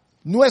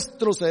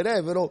nuestro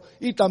cerebro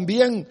y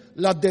también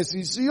las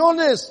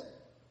decisiones.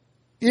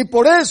 Y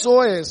por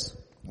eso es,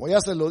 como ya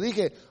se lo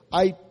dije,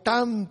 hay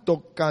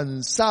tanto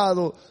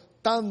cansado,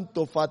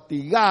 tanto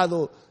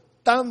fatigado,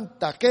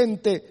 tanta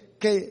gente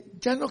que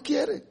ya no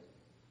quiere.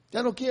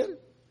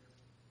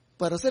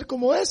 Para ser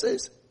como ese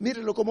es,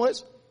 mírenlo como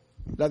es.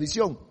 La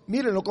visión,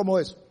 mírenlo como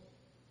es.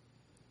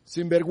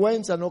 Sin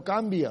vergüenza, no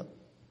cambia.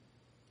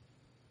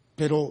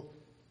 Pero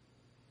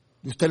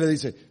usted le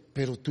dice,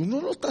 pero tú no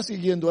lo estás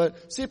siguiendo a él.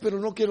 Sí, pero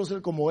no quiero ser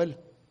como él.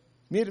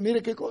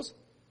 Mire qué cosa.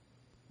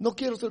 No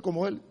quiero ser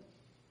como él.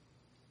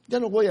 Ya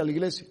no voy a la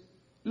iglesia.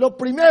 Lo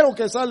primero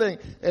que sale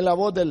en la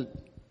voz del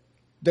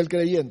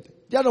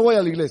creyente. Ya no voy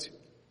a la iglesia.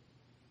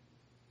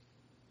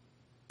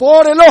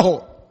 Por el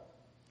ojo.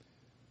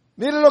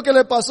 Mire lo que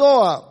le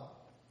pasó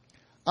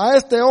a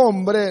este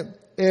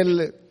hombre,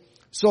 el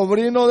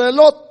sobrino de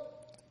Lot.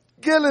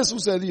 ¿Qué le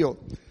sucedió?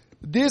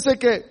 Dice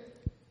que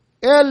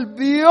él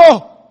vio.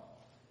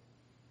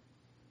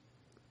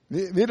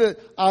 Mire,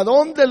 ¿a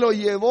dónde lo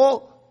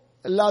llevó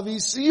la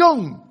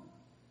visión?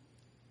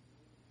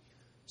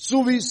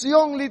 Su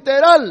visión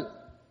literal.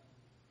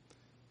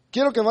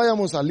 Quiero que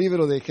vayamos al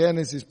libro de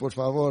Génesis, por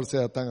favor,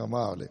 sea tan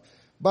amable.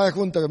 Vaya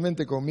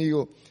juntamente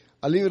conmigo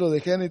al libro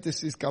de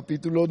Génesis,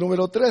 capítulo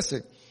número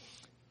 13.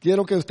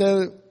 Quiero que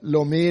usted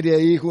lo mire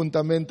ahí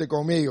juntamente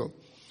conmigo.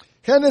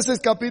 Génesis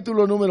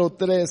capítulo número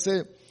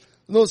 13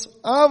 nos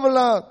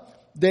habla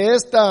de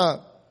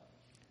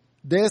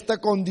esta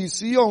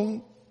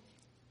condición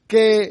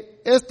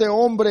que este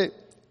hombre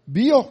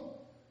vio.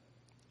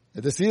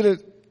 Es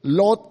decir,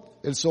 Lot,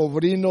 el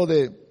sobrino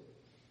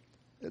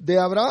de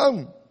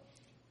Abraham.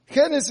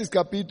 Génesis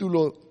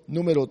capítulo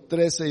número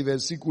 13 y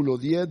versículo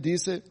 10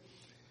 dice,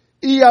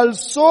 y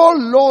alzó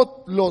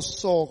Lot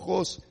los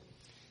ojos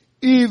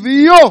y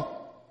vio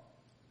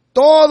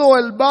todo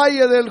el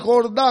valle del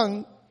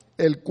Jordán,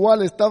 el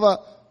cual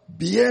estaba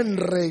bien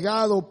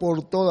regado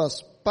por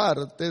todas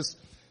partes.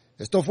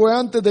 Esto fue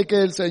antes de que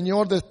el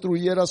Señor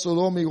destruyera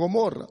Sodoma y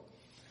Gomorra.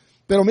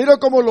 Pero mira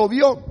cómo lo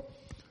vio,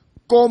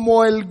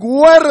 como el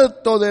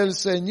huerto del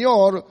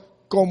Señor,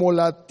 como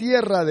la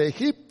tierra de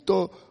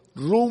Egipto,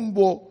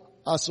 rumbo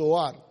a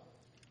Zoar.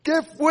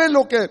 ¿Qué fue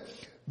lo que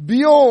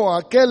vio a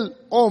aquel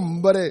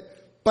hombre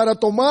para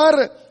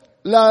tomar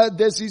la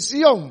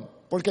decisión,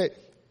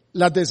 porque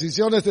las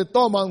decisiones se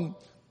toman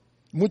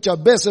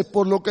muchas veces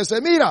por lo que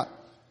se mira,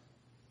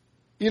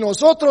 y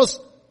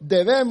nosotros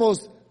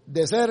debemos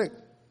de ser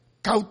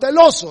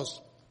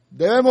cautelosos,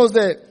 debemos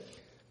de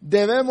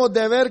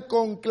ver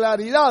con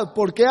claridad,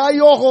 porque hay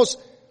ojos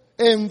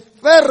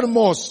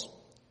enfermos.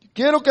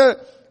 Quiero que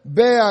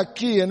vea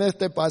aquí en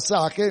este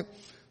pasaje,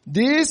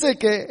 dice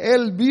que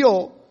él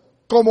vio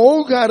como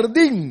un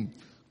jardín,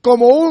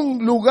 como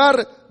un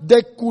lugar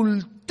de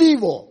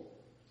cultivo.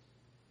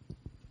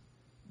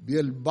 Vio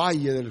el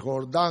valle del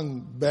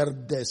Jordán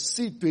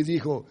verdecito y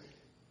dijo,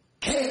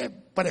 ¡qué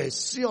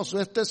precioso!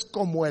 Este es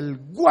como el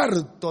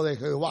huerto de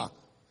Jehová.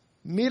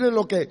 Miren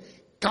lo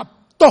que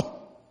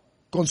captó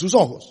con sus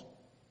ojos.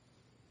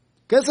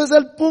 Que ese es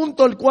el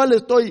punto al cual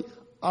estoy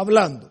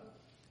hablando.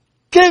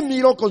 ¿Qué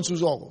miró con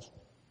sus ojos?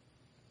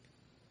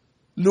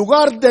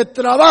 Lugar de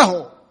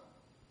trabajo,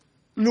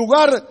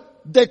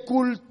 lugar de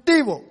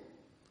cultivo,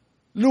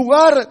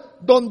 lugar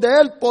donde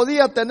él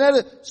podía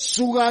tener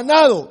su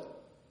ganado,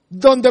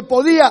 donde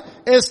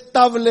podía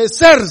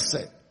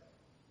establecerse.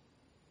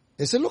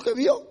 Eso es lo que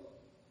vio.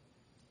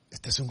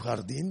 Este es un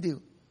jardín,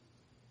 digo.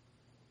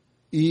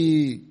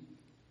 Y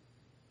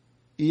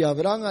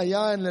Abraham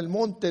allá en el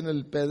monte, en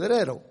el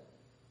pedrero,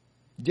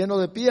 lleno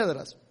de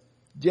piedras,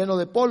 lleno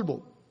de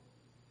polvo.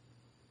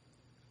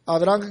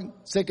 Abraham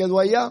se quedó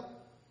allá.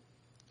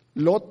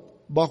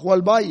 Lot bajó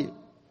al valle.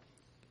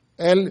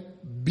 Él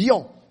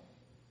vio.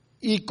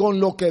 Y con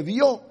lo que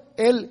vio,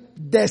 él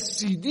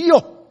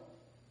decidió.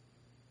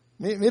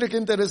 Mire qué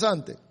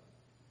interesante.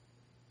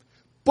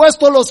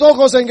 Puesto los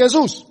ojos en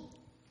Jesús,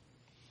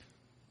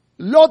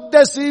 Lot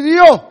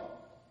decidió.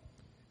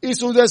 Y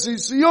su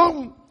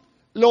decisión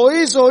lo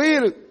hizo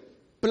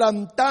ir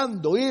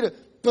plantando,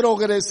 ir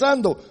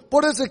progresando.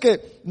 Por eso es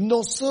que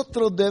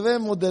nosotros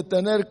debemos de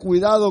tener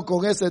cuidado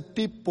con ese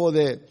tipo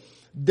de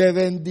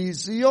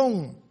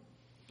bendición,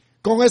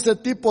 con ese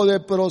tipo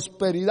de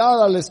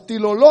prosperidad al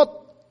estilo Lot.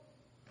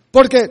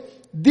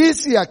 Porque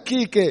dice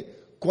aquí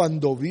que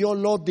cuando vio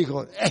Lot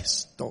dijo,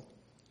 esto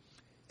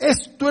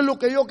es lo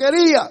que yo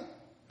quería.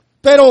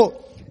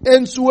 Pero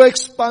en su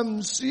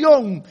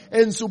expansión,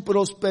 en su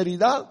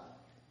prosperidad,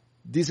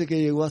 dice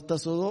que llegó hasta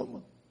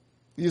Sodoma.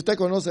 Y usted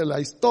conoce la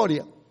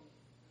historia.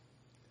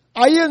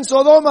 Ahí en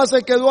Sodoma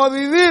se quedó a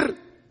vivir.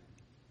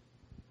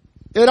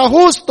 Era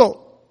justo.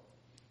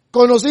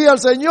 Conocía al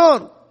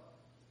Señor.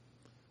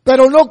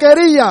 Pero no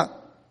quería.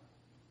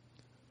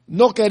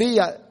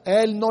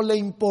 A él no le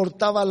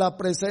importaba la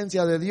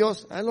presencia de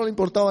Dios. A él no le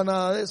importaba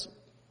nada de eso.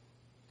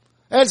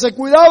 Él se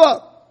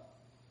cuidaba.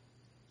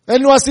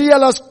 Él no hacía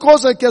las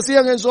cosas que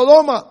hacían en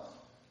Sodoma.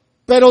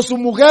 Pero su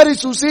mujer y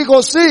sus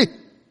hijos sí.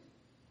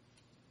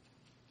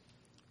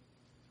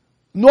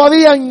 No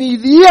habían ni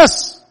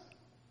 10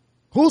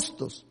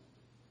 justos.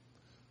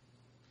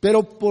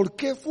 Pero ¿por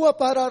qué fue a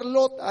parar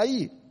Lot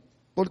ahí?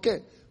 ¿Por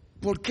qué?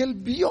 Porque él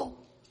vio.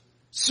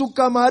 Su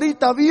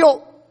camarita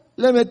vio.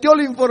 Le metió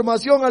la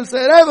información al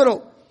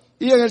cerebro.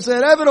 Y en el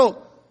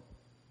cerebro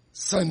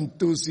se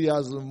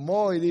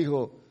entusiasmó y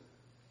dijo,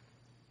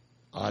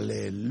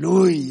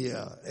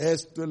 aleluya,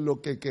 esto es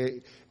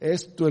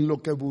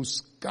lo que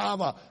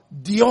buscaba.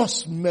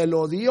 Dios me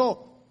lo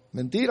dio.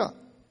 Mentira.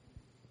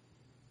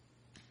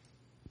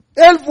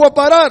 Él fue a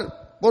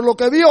parar por lo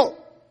que vio.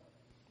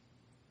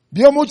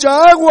 Vio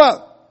mucha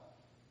agua.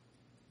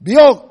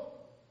 Vio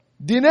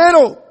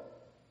dinero.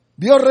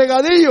 Vio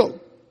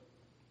regadío.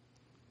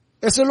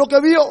 Eso es lo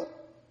que vio.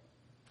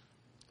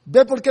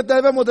 ¿Ve por qué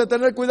debemos de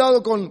tener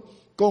cuidado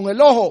con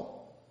el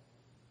ojo?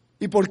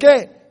 ¿Y por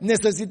qué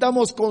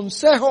necesitamos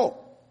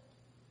consejo?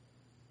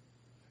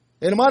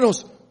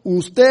 Hermanos,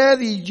 usted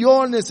y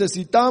yo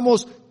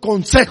necesitamos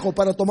consejo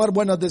para tomar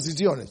buenas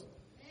decisiones.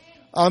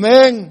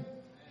 Amén.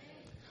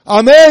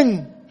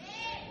 Amén.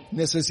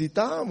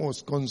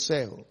 Necesitamos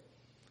consejo.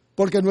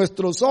 Porque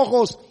nuestros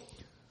ojos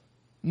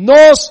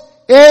nos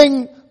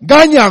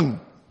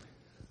engañan.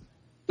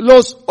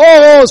 Los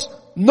ojos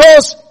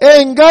nos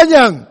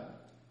engañan.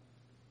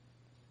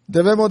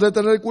 Debemos de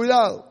tener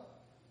cuidado.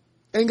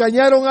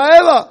 Engañaron a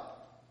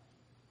Eva.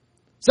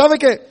 ¿Sabe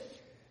qué?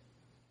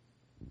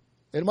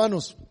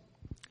 Hermanos,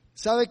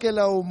 ¿sabe que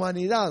la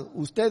humanidad,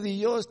 usted y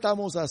yo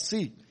estamos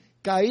así?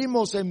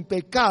 Caímos en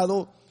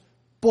pecado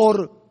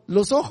por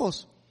los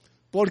ojos,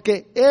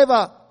 porque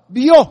Eva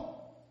vio.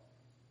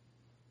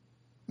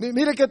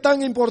 Mire qué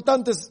tan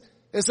importante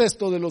es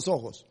esto de los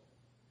ojos.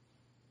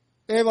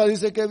 Eva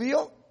dice que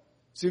vio.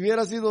 Si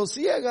hubiera sido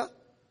ciega,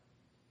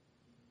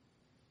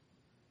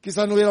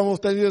 quizás no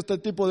hubiéramos tenido este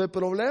tipo de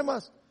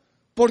problemas,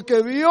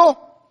 porque vio,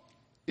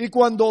 y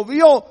cuando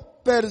vio,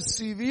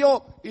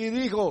 percibió y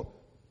dijo,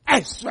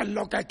 eso es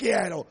lo que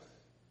quiero.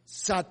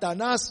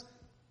 Satanás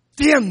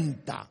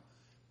tienta,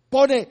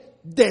 pone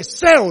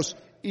deseos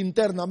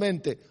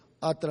internamente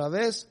a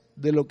través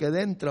de lo que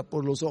entra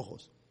por los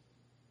ojos.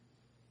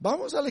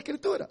 Vamos a la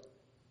Escritura.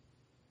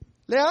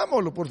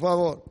 Leámoslo, por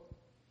favor.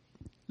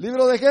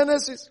 Libro de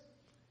Génesis,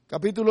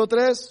 capítulo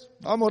 3.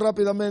 Vamos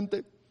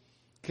rápidamente.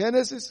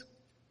 Génesis,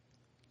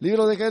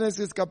 Libro de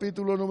Génesis,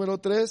 capítulo número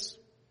 3,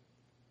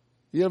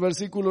 y el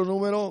versículo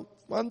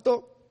número,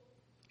 ¿cuánto?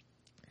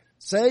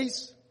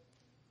 6.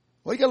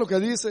 Oiga lo que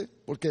dice,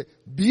 porque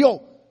vio.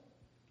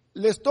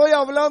 Le estoy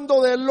hablando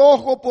del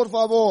ojo, por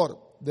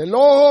favor, del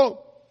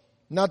ojo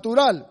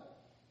natural.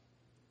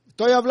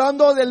 Estoy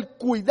hablando del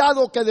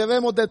cuidado que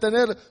debemos de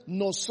tener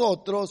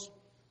nosotros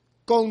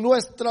con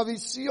nuestra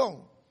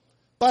visión,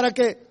 para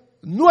que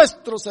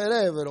nuestro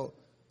cerebro,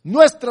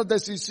 nuestras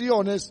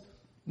decisiones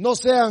no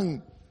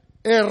sean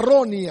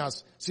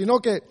erróneas, sino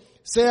que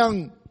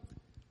sean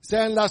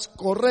las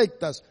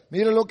correctas.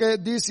 Miren lo que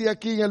dice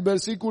aquí en el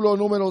versículo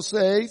número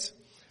 6,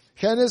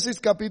 Génesis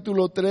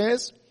capítulo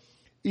 3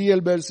 y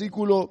el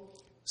versículo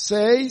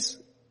 6,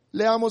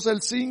 leamos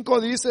el 5,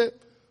 dice: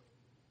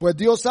 pues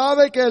Dios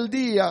sabe que el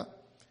día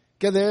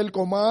que de él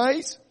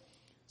comáis,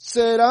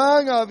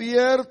 serán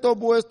abiertos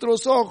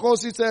vuestros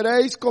ojos y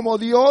seréis como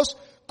Dios,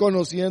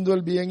 conociendo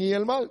el bien y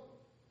el mal.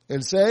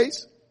 El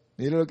 6,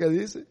 mire lo que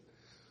dice: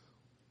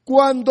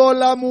 cuando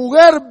la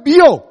mujer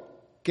vio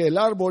que el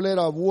árbol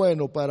era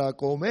bueno para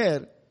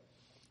comer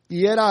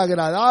y era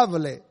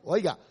agradable,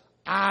 oiga,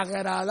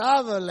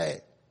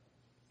 agradable,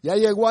 ya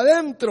llegó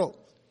adentro,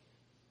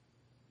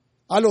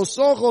 a los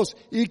ojos,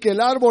 y que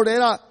el árbol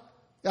era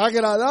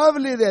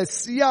agradable y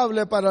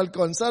deseable para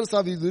alcanzar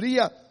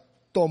sabiduría,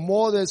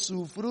 tomó de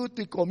su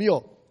fruto y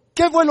comió.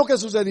 ¿Qué fue lo que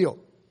sucedió?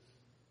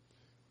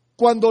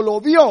 Cuando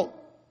lo vio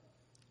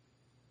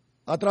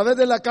a través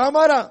de la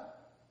cámara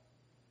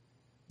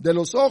de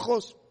los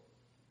ojos,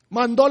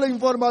 mandó la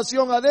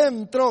información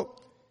adentro,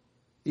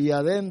 y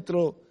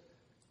adentro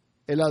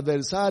el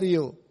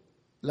adversario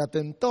la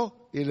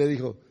tentó y le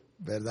dijo: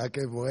 ¿verdad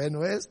que es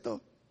bueno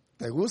esto?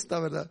 ¿Te gusta,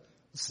 verdad?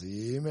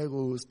 Sí, me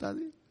gusta.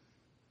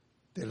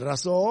 Tienes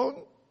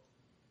razón.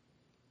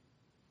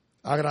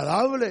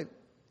 Agradable.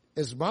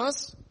 Es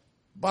más,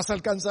 vas a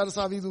alcanzar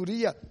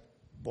sabiduría.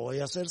 Voy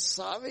a ser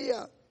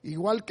sabia,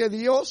 igual que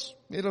Dios.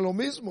 Mira lo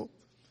mismo.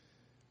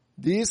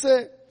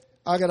 Dice,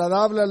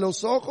 agradable a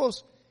los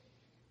ojos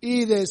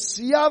y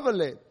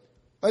deseable.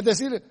 Es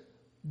decir,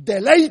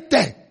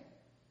 deleite.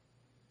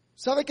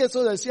 ¿Sabe que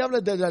eso deseable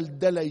es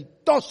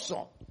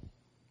deleitoso?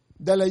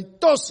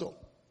 Deleitoso.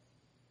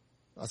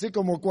 Así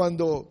como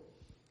cuando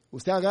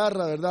usted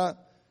agarra,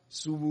 ¿verdad?,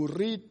 su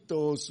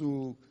burrito,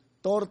 su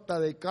torta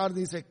de carne,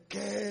 y dice: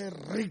 qué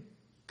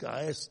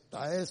rica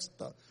esta,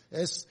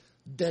 es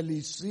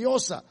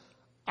deliciosa.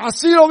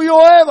 Así lo vio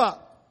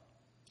Eva.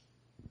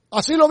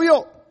 Así lo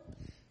vio.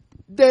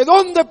 ¿De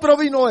dónde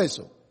provino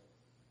eso?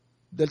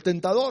 Del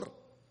tentador.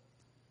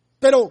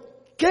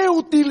 Pero, ¿qué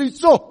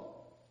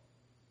utilizó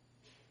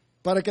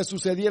para que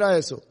sucediera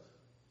eso?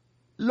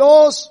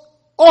 Los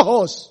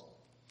ojos.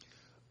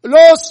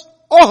 Los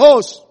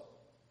ojos.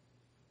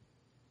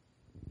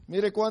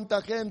 Mire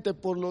cuánta gente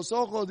por los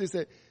ojos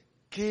dice: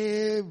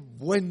 qué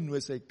bueno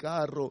ese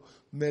carro,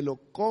 me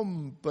lo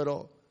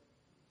compro.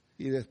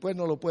 Y después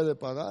no lo puede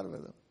pagar,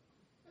 ¿verdad?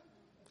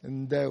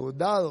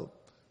 Endeudado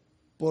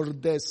por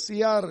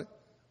desear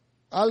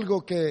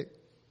algo que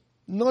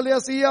no le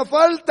hacía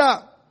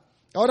falta.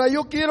 Ahora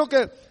yo quiero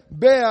que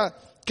vea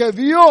que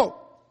vio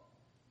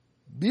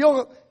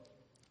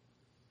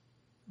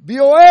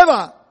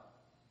Eva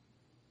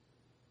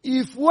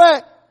y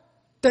fue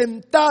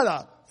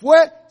tentada, fue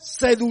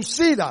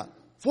seducida,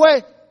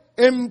 fue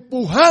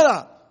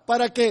empujada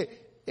para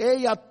que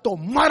ella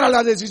tomara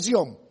la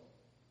decisión.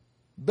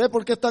 ¿Ve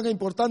por qué es tan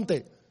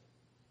importante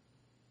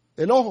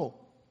el ojo?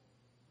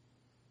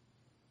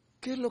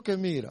 ¿Qué es lo que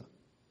mira?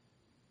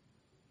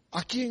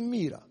 ¿A quién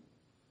mira?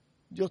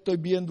 Yo estoy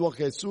viendo a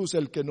Jesús,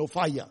 el que no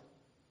falla.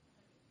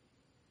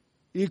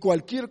 Y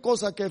cualquier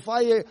cosa que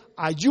falle,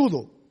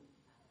 ayudo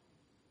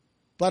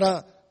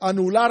para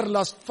anular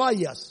las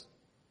fallas.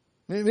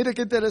 Mire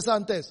qué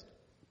interesante es.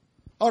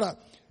 Ahora,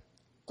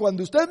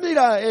 cuando usted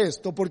mira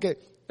esto,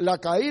 porque la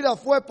caída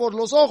fue por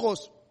los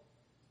ojos,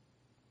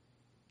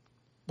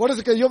 por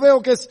eso que yo veo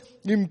que es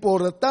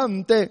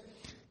importante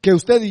que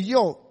usted y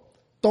yo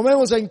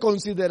tomemos en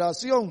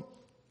consideración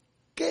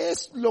qué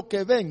es lo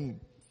que ven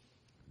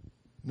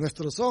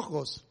nuestros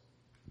ojos.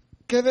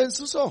 ¿Qué ven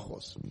sus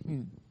ojos?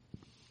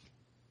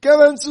 ¿Qué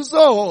ven sus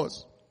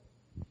ojos?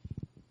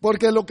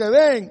 Porque lo que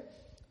ven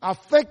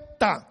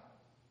afecta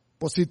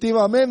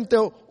positivamente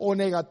o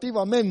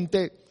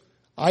negativamente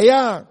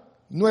allá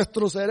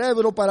nuestro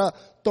cerebro para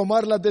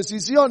tomar las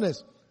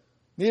decisiones.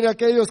 Mire,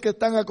 aquellos que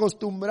están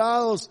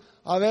acostumbrados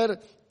a ver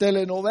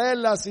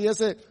telenovelas y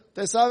usted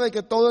sabe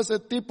que todo ese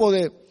tipo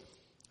de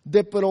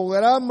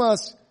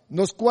programas en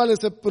los cuales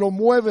se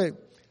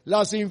promueve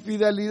las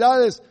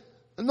infidelidades,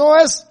 no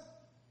es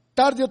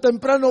tarde o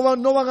temprano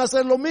no van a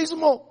hacer lo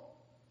mismo,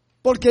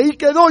 porque ahí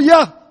quedó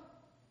ya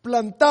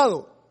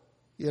plantado.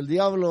 Y el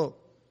diablo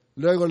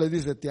luego le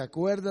dice: ¿te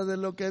acuerdas de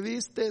lo que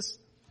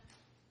vistes?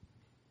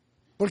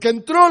 Porque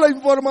entró la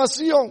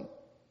información.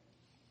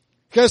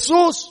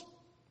 Jesús,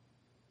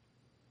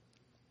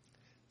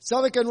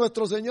 sabe que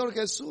nuestro Señor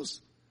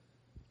Jesús,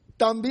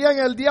 también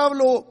el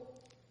diablo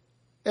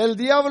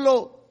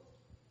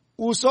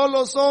usó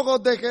los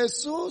ojos de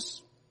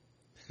Jesús.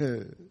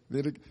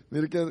 Mire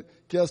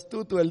qué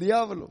astuto el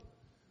diablo.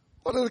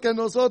 Por eso es que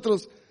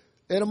nosotros,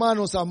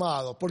 hermanos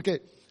amados,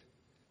 porque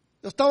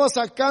yo estaba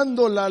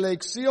sacando la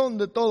lección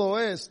de todo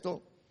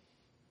esto,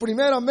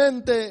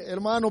 primeramente,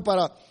 hermano,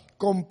 para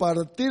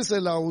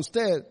compartírsela a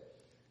usted,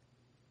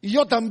 y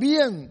yo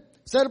también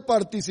ser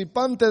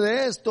participante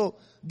de esto,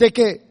 de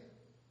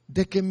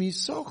que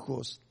mis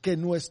ojos, que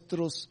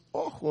nuestros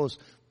ojos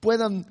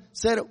puedan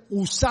ser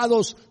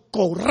usados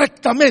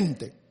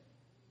correctamente.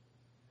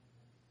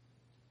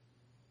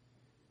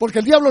 Porque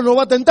el diablo lo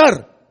va a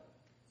tentar.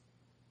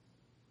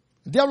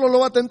 El diablo lo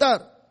va a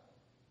tentar.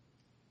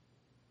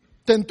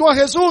 Tentó a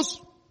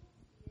Jesús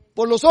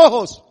por los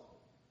ojos.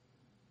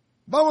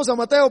 Vamos a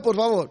Mateo, por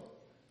favor.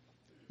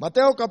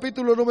 Mateo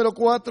capítulo número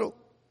 4.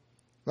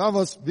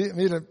 Vamos,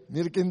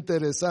 mire qué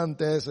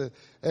interesante es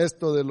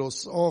esto de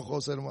los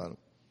ojos, hermano.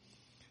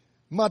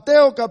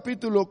 Mateo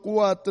capítulo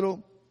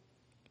 4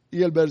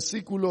 y el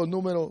versículo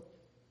número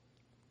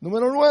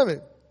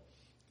 9.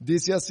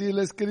 Dice así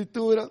la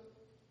escritura.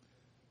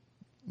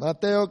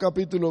 Mateo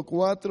capítulo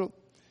 4,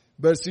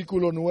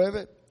 versículo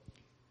 9.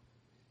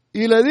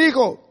 Y le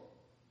dijo,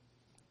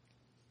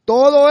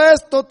 todo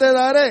esto te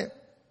daré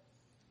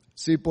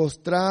si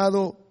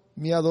postrado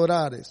me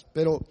adorares.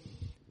 Pero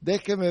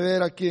déjeme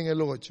ver aquí en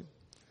el 8.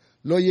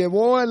 Lo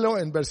llevó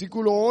en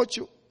versículo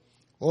 8.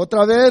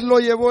 Otra vez lo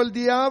llevó el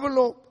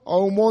diablo a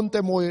un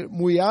monte muy,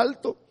 muy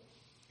alto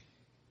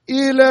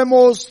y le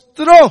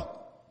mostró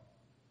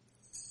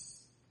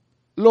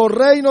los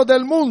reinos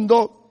del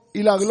mundo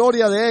y la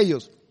gloria de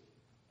ellos.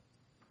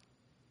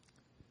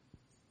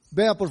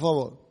 Vea por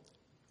favor.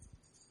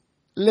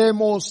 Le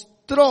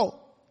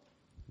mostró,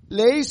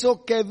 le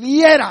hizo que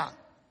viera,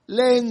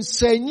 le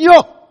enseñó.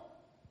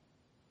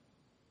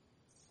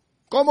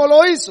 ¿Cómo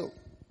lo hizo?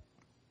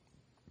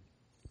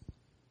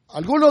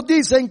 Algunos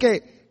dicen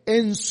que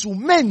en su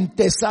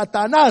mente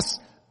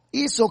Satanás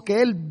hizo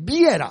que él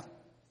viera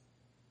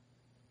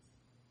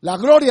la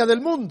gloria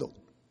del mundo.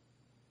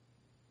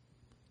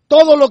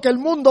 Todo lo que el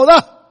mundo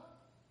da.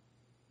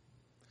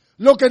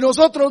 Lo que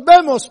nosotros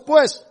vemos,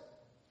 pues,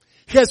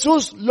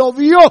 Jesús lo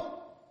vio,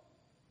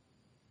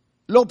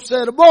 lo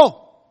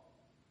observó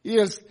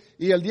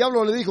y el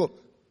diablo le dijo,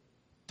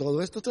 todo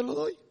esto te lo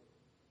doy,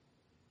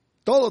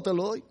 todo te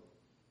lo doy,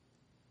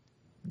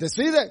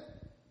 decide.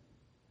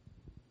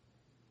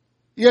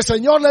 Y el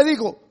Señor le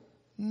dijo,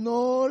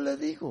 no,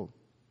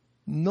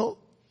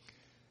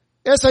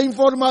 esa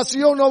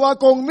información no va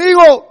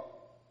conmigo.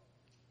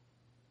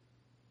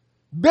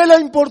 Ve la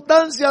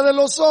importancia de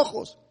los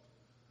ojos.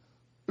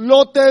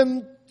 Lo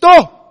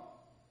tentó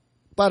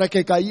para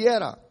que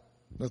cayera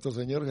nuestro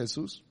Señor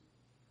Jesús,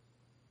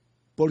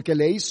 porque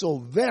le hizo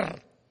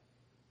ver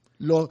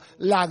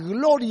la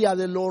gloria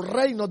de los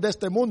reinos de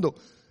este mundo.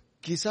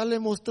 Quizá le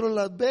mostró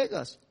Las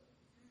Vegas,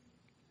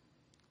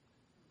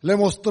 le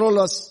mostró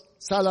las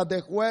salas de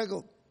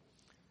juego,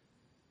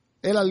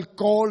 el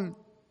alcohol,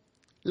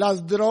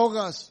 las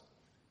drogas,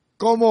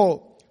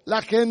 cómo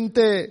la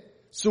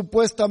gente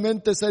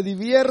supuestamente se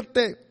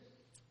divierte.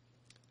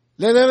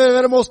 Le debe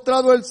haber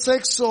mostrado el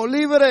sexo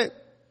libre,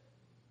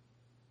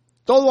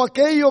 todo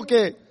aquello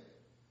que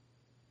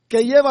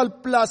lleva el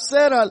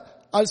placer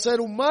al ser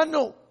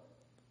humano.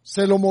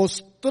 Se lo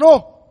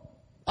mostró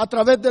a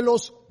través de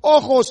los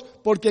ojos,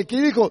 porque aquí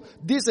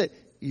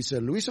dice, y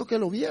se lo hizo que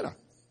lo viera.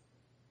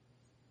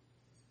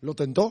 Lo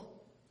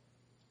tentó.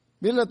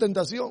 Miren la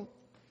tentación.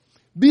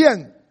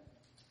 Bien,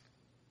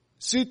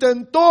 si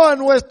tentó a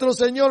nuestro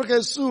Señor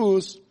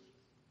Jesús,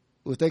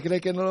 ¿usted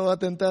cree que no lo va a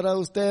tentar a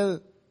usted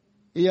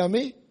y a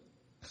mí?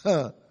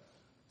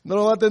 ¿No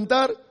lo va a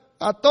tentar?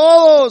 A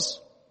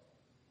todos.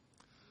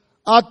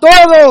 A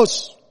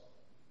todos.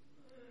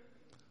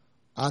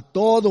 A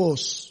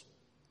todos.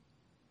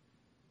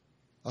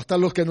 Hasta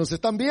los que nos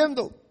están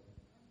viendo.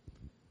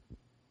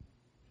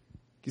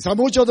 Quizá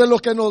muchos de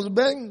los que nos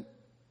ven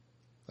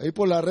ahí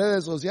por las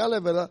redes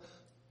sociales, ¿verdad?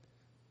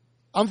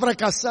 Han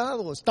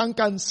fracasado, están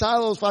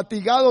cansados,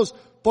 fatigados,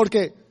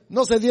 porque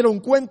no se dieron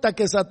cuenta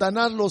que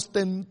Satanás los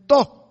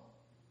tentó.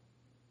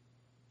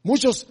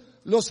 Muchos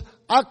los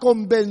ha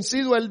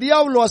convencido el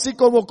diablo, así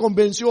como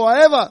convenció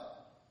a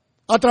Eva,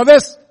 a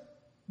través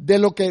de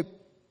lo que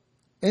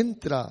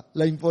entra,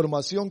 la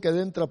información que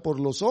entra por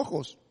los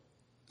ojos.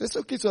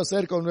 Eso quiso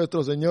hacer con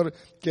nuestro Señor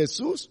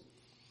Jesús.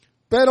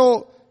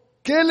 Pero,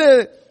 ¿qué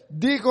le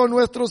dijo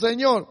nuestro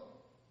Señor?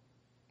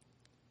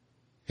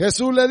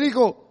 Jesús le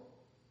dijo,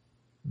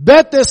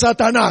 vete,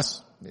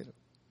 Satanás. Mira,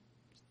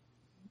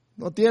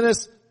 no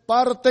tienes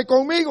parte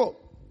conmigo.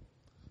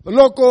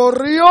 Lo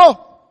corrió.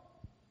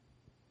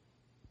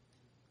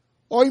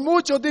 Hoy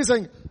muchos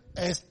dicen,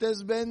 esta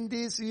es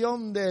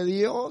bendición de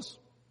Dios,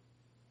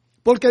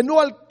 porque no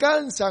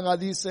alcanzan a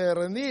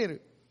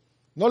discernir,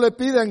 no le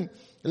piden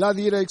la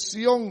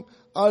dirección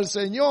al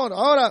Señor.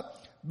 Ahora,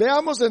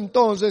 veamos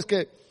entonces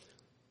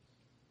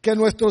que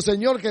nuestro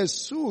Señor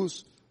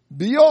Jesús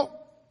vio.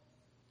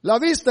 La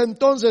vista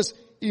entonces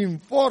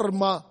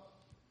informa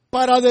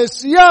para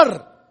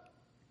desear,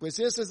 pues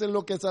ese es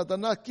lo que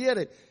Satanás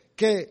quiere,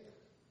 que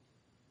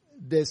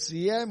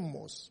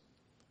deseemos.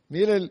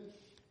 Mire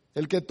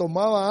el que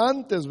tomaba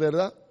antes,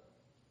 ¿verdad?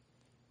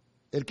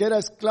 El que era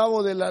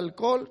esclavo del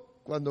alcohol,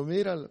 cuando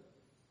mira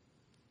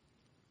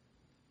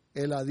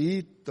el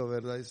adicto,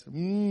 ¿verdad? Dice,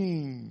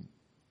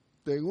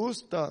 ¿te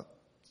gusta?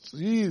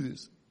 Sí,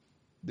 dice,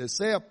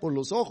 desea por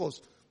los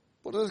ojos.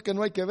 Por eso es que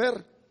no hay que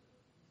ver.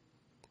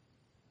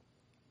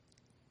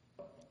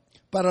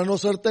 Para no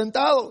ser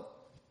tentado.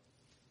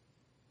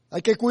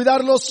 Hay que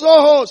cuidar los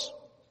ojos.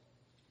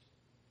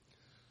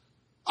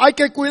 Hay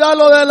que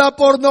cuidarlo de la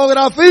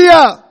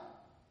pornografía.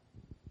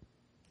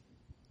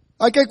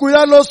 Hay que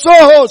cuidar los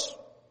ojos.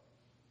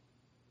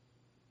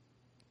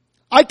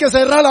 Hay que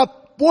cerrar las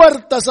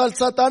puertas al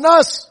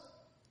Satanás.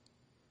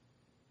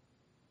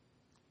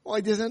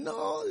 Hoy dicen,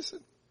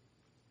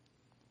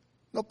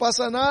 no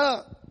pasa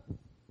nada.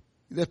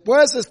 Y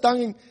después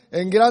están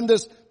en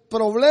grandes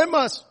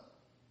problemas.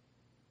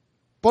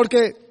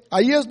 Porque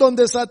ahí es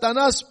donde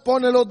Satanás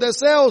pone los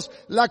deseos,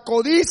 la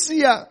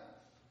codicia.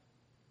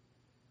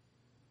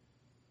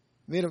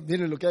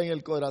 Miren lo que hay en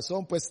el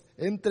corazón, pues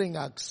entra en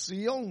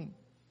acción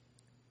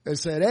el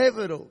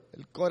cerebro,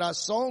 el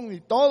corazón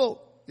y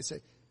todo.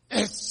 Dice,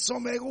 eso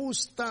me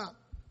gusta.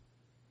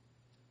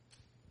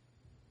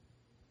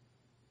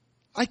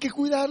 Hay que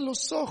cuidar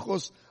los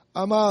ojos,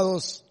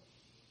 amados.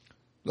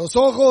 Los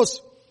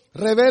ojos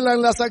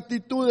revelan las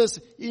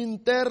actitudes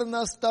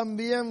internas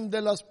también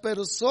de las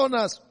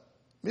personas.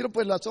 Mira,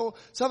 pues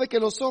 ¿sabe que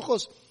los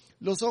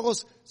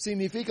ojos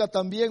significa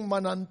también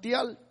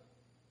manantial?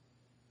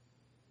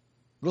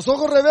 Los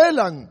ojos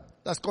revelan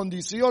las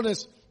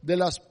condiciones de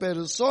las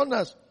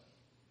personas.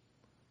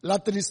 La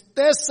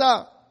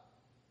tristeza,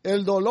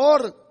 el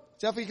dolor.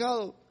 ¿Se ha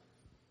fijado?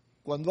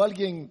 Cuando a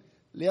alguien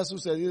le ha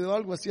sucedido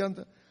algo así,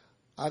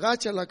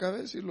 agacha la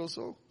cabeza y los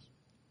ojos.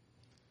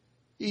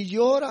 Y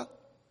llora.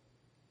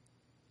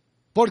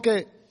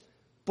 Porque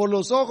por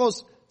los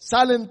ojos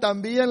salen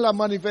también las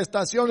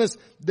manifestaciones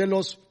de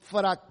los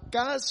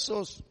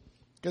fracasos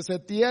que se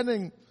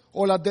tienen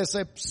o las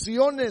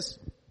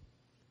decepciones.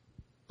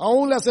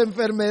 Aún las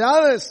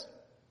enfermedades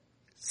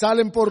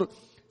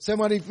se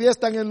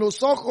manifiestan en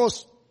los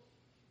ojos,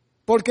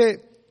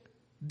 porque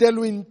de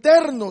lo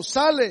interno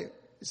sale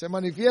y se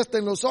manifiesta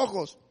en los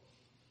ojos.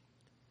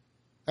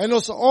 En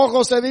los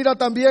ojos se mira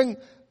también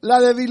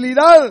la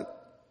debilidad.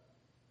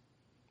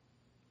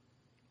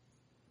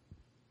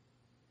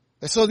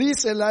 Eso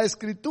dice la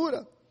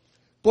Escritura.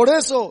 Por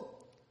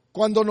eso,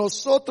 cuando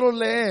nosotros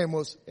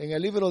leemos en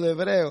el libro de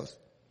Hebreos,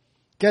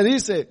 que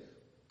dice,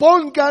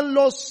 pongan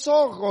los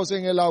ojos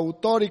en el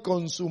autor y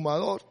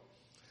consumador.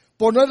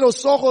 Poner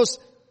los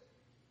ojos,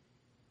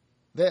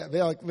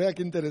 vea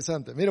qué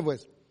interesante, mire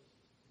pues.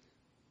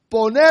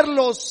 Poner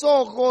los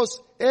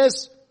ojos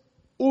es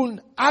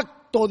un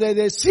acto de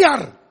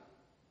desear.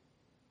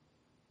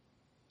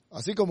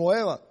 Así como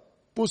Eva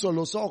puso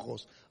los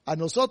ojos. A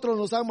nosotros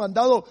nos han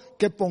mandado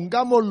que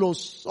pongamos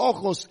los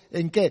ojos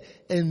 ¿en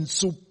qué? En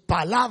su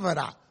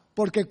palabra.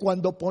 Porque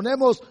cuando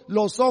ponemos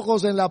los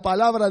ojos en la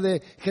palabra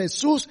de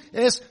Jesús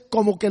es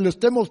como que lo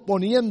estemos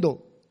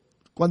poniendo.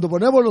 Cuando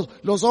ponemos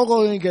los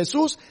ojos en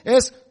Jesús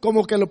es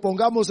como que lo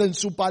pongamos en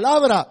su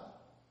palabra.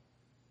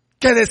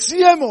 Que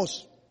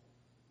deseemos.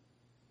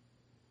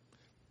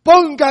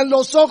 Pongan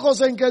los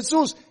ojos en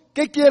Jesús.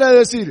 ¿Qué quiere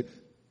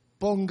decir?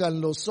 Pongan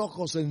los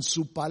ojos en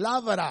su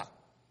palabra.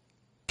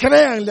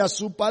 Créanle a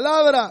su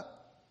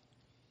palabra.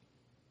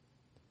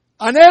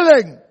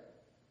 Anhelen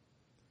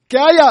que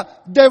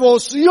haya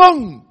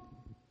devoción.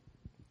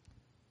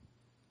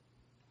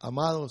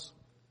 Amados,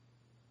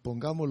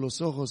 pongamos los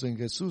ojos en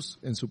Jesús,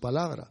 en su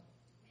palabra.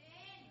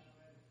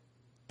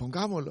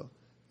 Pongámoslo.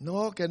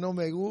 No, que no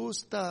me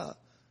gusta.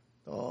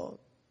 No.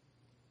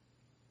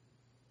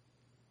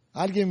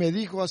 Alguien me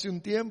dijo hace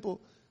un tiempo,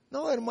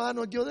 no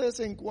hermano, yo de vez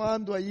en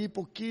cuando allí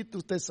poquito,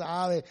 usted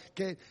sabe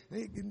que,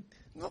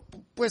 no,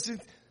 pues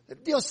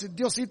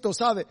Diosito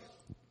sabe.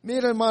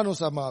 Mira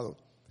hermanos amados,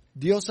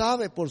 Dios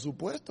sabe, por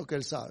supuesto que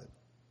Él sabe.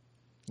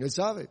 Él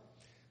sabe.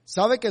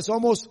 Sabe que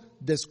somos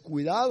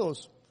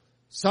descuidados.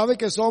 Sabe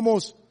que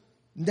somos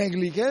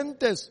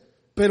negligentes.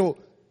 Pero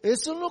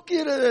eso no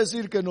quiere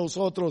decir que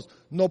nosotros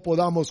no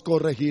podamos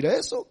corregir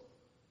eso.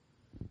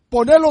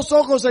 Poner los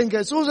ojos en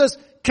Jesús es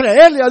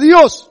creerle a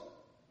Dios.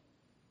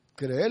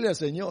 Creerle al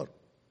Señor.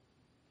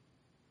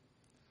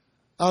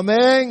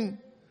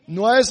 Amén.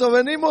 ¿No a eso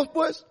venimos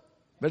pues?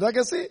 ¿Verdad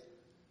que sí?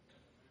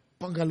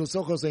 Pongan los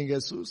ojos en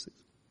Jesús.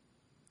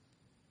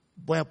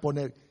 Voy a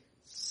poner,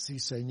 sí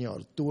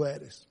Señor, tú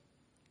eres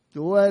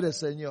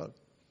Señor.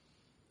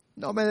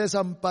 No me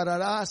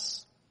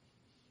desampararás,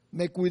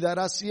 me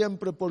cuidarás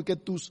siempre porque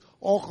tus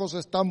ojos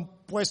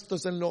están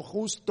puestos en los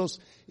justos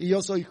y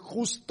yo soy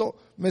justo,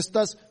 me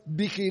estás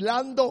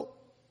vigilando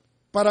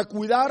para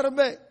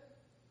cuidarme.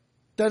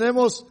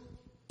 Tenemos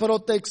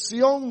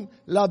protección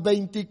las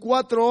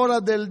 24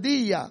 horas del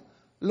día,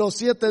 los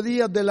 7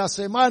 días de la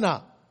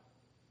semana.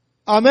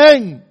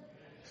 Amén.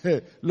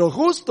 Los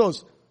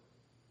justos,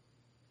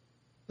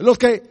 los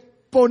que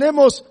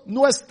ponemos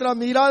nuestra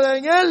mirada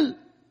en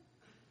Él,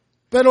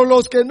 pero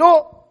los que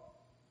no,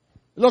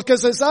 los que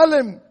se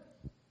salen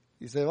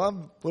y se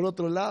van por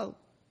otro lado.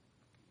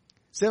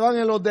 se van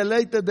en los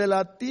deleites de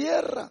la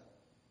tierra.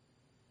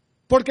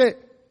 Porque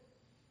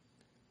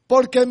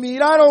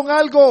miraron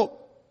algo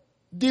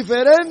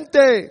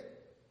diferente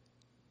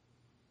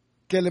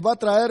que les va a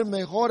traer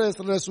mejores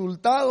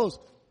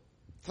resultados.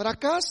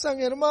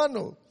 Fracasan,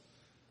 hermano.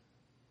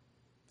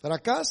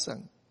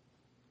 Fracasan.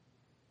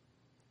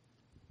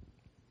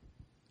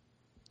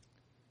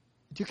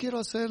 Yo quiero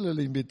hacerle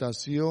la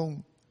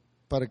invitación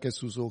para que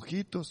sus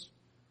ojitos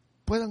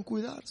puedan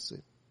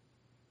cuidarse.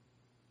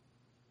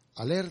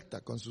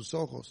 Alerta con sus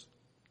ojos.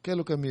 ¿Qué es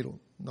lo que miro?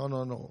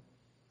 No.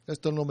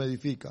 Esto no me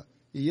edifica.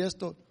 Y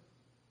esto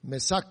me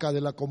saca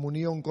de la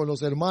comunión con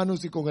los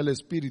hermanos y con el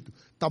Espíritu.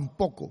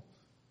 Tampoco.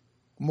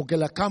 Como que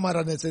la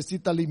cámara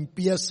necesita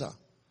limpieza.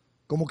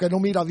 Como que no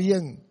mira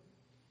bien.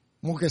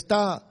 Como que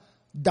está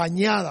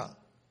dañada.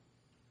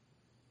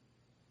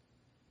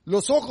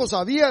 Los ojos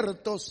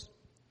abiertos.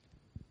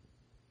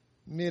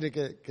 Mire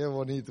qué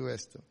bonito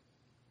esto.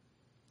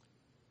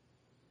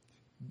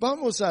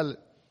 Vamos al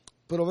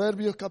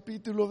Proverbios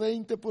capítulo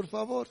 20, por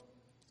favor.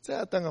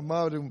 Sea tan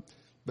amable, un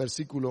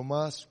versículo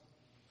más.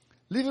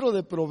 Libro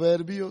de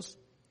Proverbios.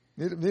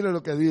 Mire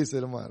lo que dice,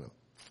 hermano.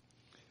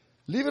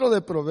 Libro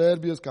de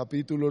Proverbios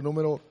capítulo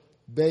número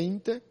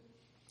 20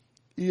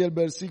 y el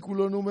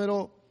versículo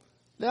número,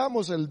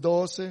 leamos el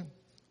 12,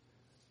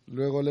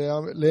 luego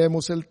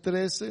leemos el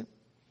 13.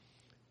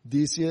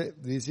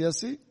 Dice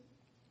así.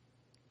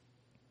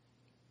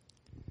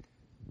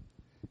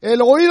 El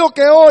oído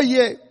que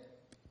oye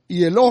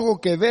y el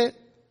ojo que ve,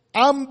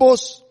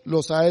 ambos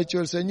los ha hecho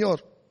el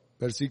Señor.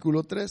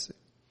 Versículo 13.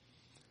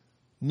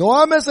 No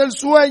ames el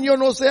sueño,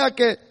 no sea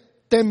que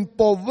te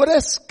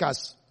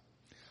empobrezcas.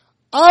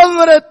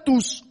 Abre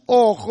tus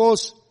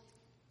ojos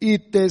y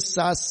te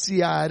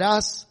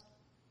saciarás.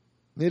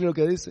 Mire lo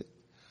que dice.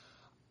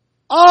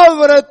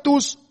 Abre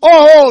tus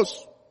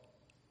ojos.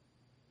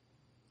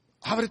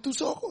 Abre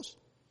tus ojos.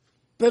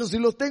 Pero si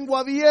los tengo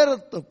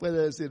abiertos,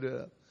 puede decir,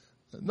 ¿verdad?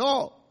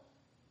 No.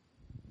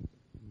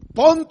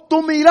 Pon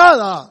tu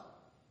mirada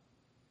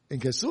en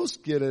Jesús,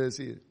 quiere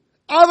decir.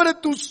 Abre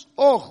tus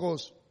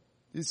ojos,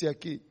 dice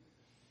aquí,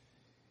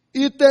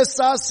 y te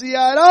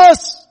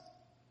saciarás,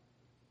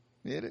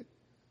 mire,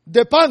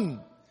 de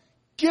pan.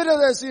 Quiere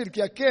decir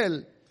que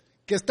aquel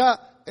que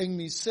está en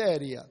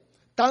miseria,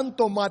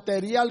 tanto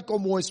material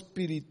como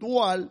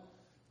espiritual,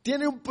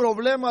 tiene un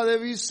problema de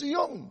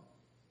visión.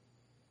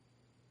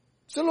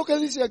 Eso es lo que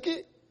dice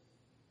aquí.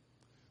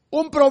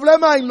 Un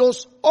problema en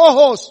los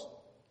ojos.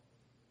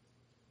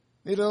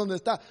 Mire dónde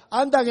está.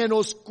 Andan en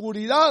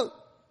oscuridad.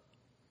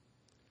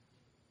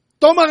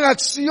 Toman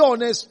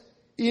acciones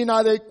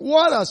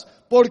inadecuadas.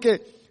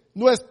 Porque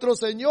nuestro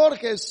Señor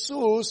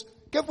Jesús,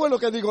 ¿qué fue lo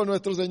que dijo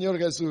nuestro Señor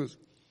Jesús?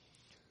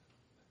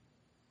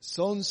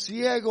 Son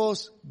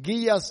ciegos,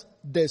 guías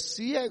de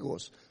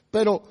ciegos.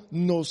 Pero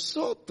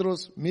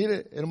nosotros,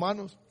 mire,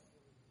 hermanos,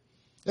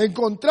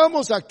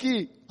 encontramos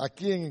aquí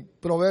en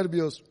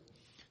Proverbios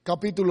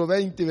capítulo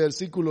 20,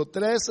 versículo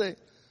 13,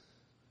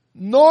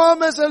 no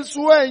ames el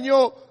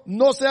sueño,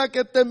 no sea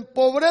que te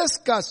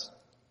empobrezcas.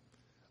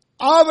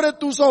 Abre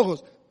tus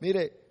ojos.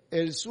 Mire,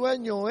 el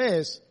sueño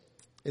es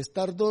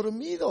estar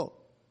dormido.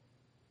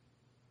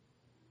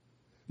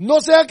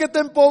 No sea que te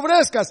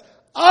empobrezcas.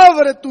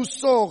 Abre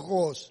tus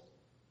ojos.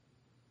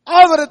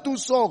 Abre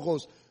tus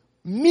ojos.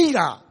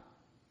 Mira.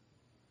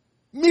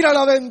 Mira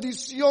la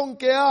bendición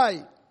que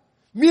hay.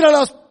 Mira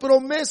las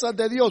promesas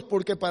de Dios,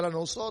 porque para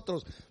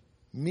nosotros,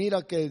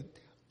 mira que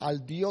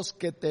al Dios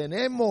que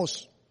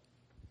tenemos,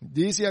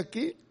 dice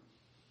aquí,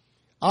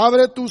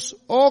 abre tus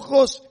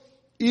ojos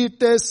y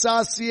te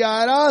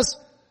saciarás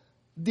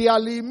de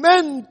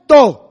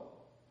alimento.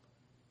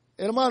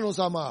 Hermanos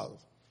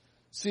amados,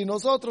 si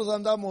nosotros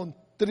andamos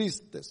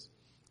tristes,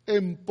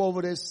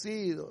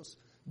 empobrecidos,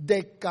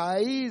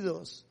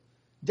 decaídos,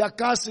 ya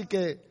casi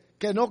que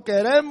no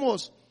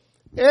queremos,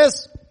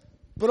 es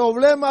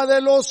problema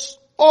de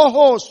los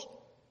ojos.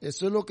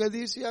 Eso es lo que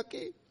dice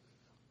aquí.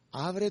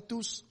 Abre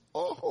tus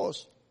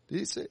ojos,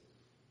 dice.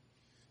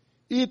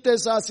 Y te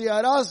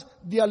saciarás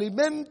de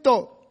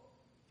alimento.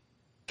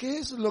 ¿Qué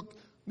es lo que?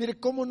 Mire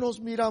cómo nos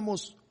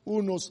miramos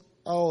unos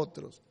a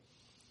otros.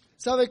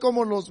 ¿Sabe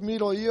cómo los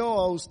miro yo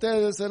a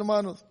ustedes,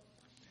 hermanos?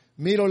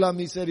 Miro la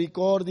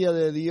misericordia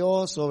de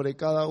Dios sobre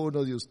cada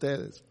uno de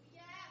ustedes.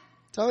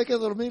 ¿Sabe qué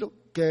miro?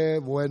 Qué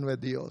bueno es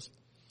Dios.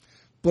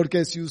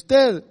 Porque si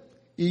usted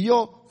y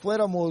yo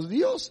fuéramos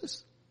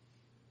dioses,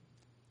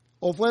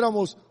 o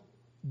fuéramos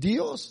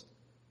Dios,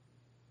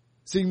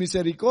 sin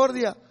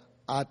misericordia,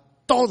 a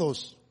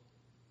todos.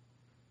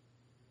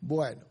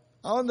 Bueno,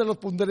 ¿a dónde los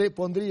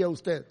pondría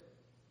usted?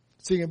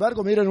 Sin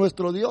embargo, mire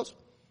nuestro Dios.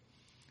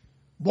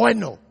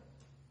 Bueno,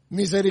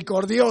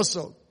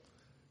 misericordioso.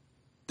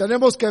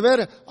 Tenemos que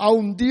ver a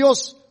un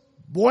Dios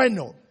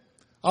bueno,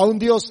 a un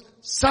Dios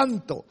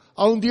santo,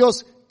 a un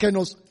Dios que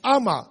nos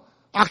ama,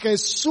 a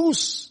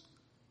Jesús.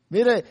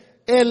 Mire,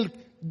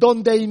 Él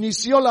donde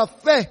inició la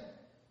fe,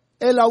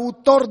 el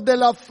autor de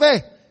la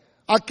fe,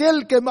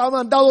 aquel que ha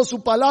mandado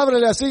su palabra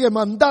y la sigue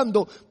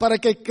mandando para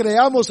que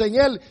creamos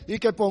en Él y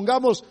que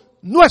pongamos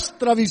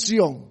nuestra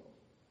visión.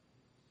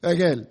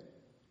 en Él.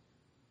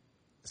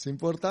 Es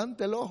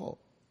importante el ojo.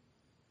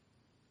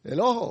 El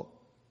ojo.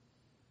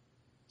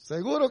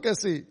 Seguro que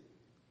sí.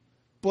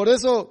 Por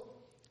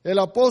eso el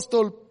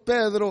apóstol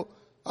Pedro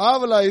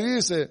habla y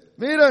dice,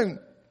 miren,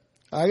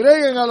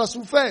 agreguen a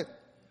su fe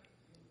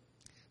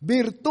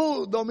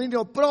virtud,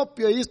 dominio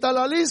propio, y ahí está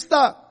la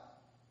lista.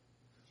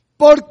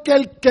 Porque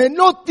el que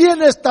no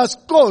tiene estas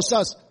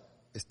cosas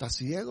está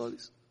ciego,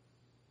 dice,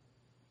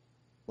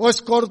 o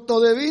es corto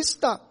de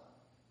vista.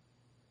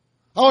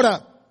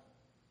 Ahora,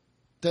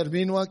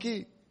 termino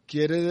aquí.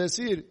 Quiere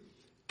decir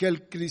que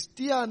el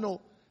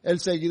cristiano,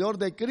 el seguidor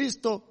de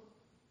Cristo,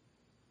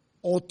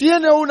 o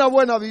tiene una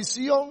buena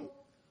visión,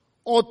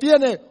 o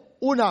tiene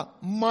una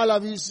mala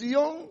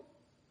visión,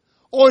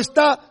 o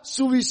está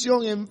su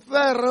visión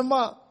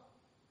enferma,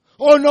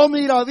 o no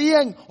mira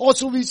bien, o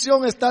su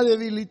visión está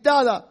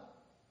debilitada,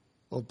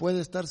 o puede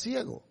estar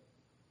ciego.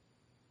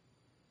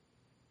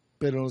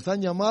 Pero nos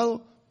han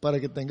llamado para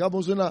que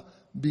tengamos una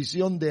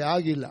visión de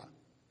águila.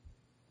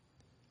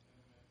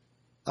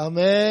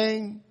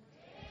 Amén.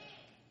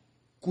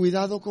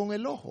 Cuidado con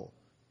el ojo,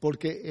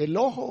 porque el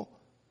ojo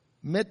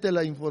mete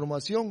la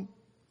información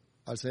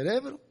al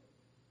cerebro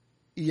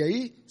y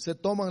ahí se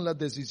toman las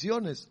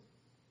decisiones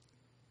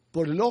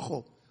por el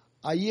ojo.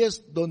 Ahí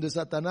es donde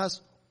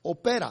Satanás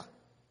opera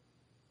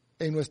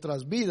en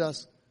nuestras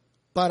vidas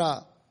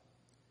para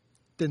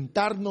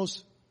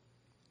tentarnos,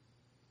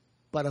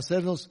 para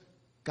hacernos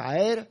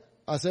caer,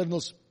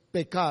 hacernos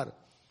pecar.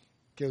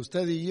 Que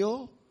usted y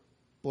yo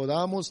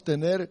podamos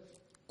tener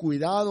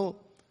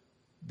cuidado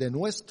de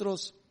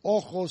nuestros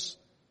ojos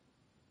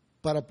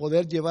para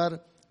poder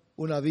llevar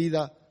una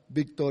vida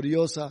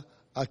victoriosa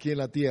aquí en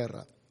la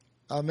tierra.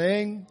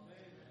 Amén.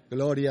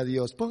 Gloria a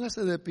Dios.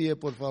 Póngase de pie,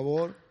 por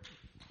favor.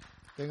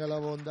 Tenga la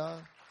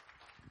bondad.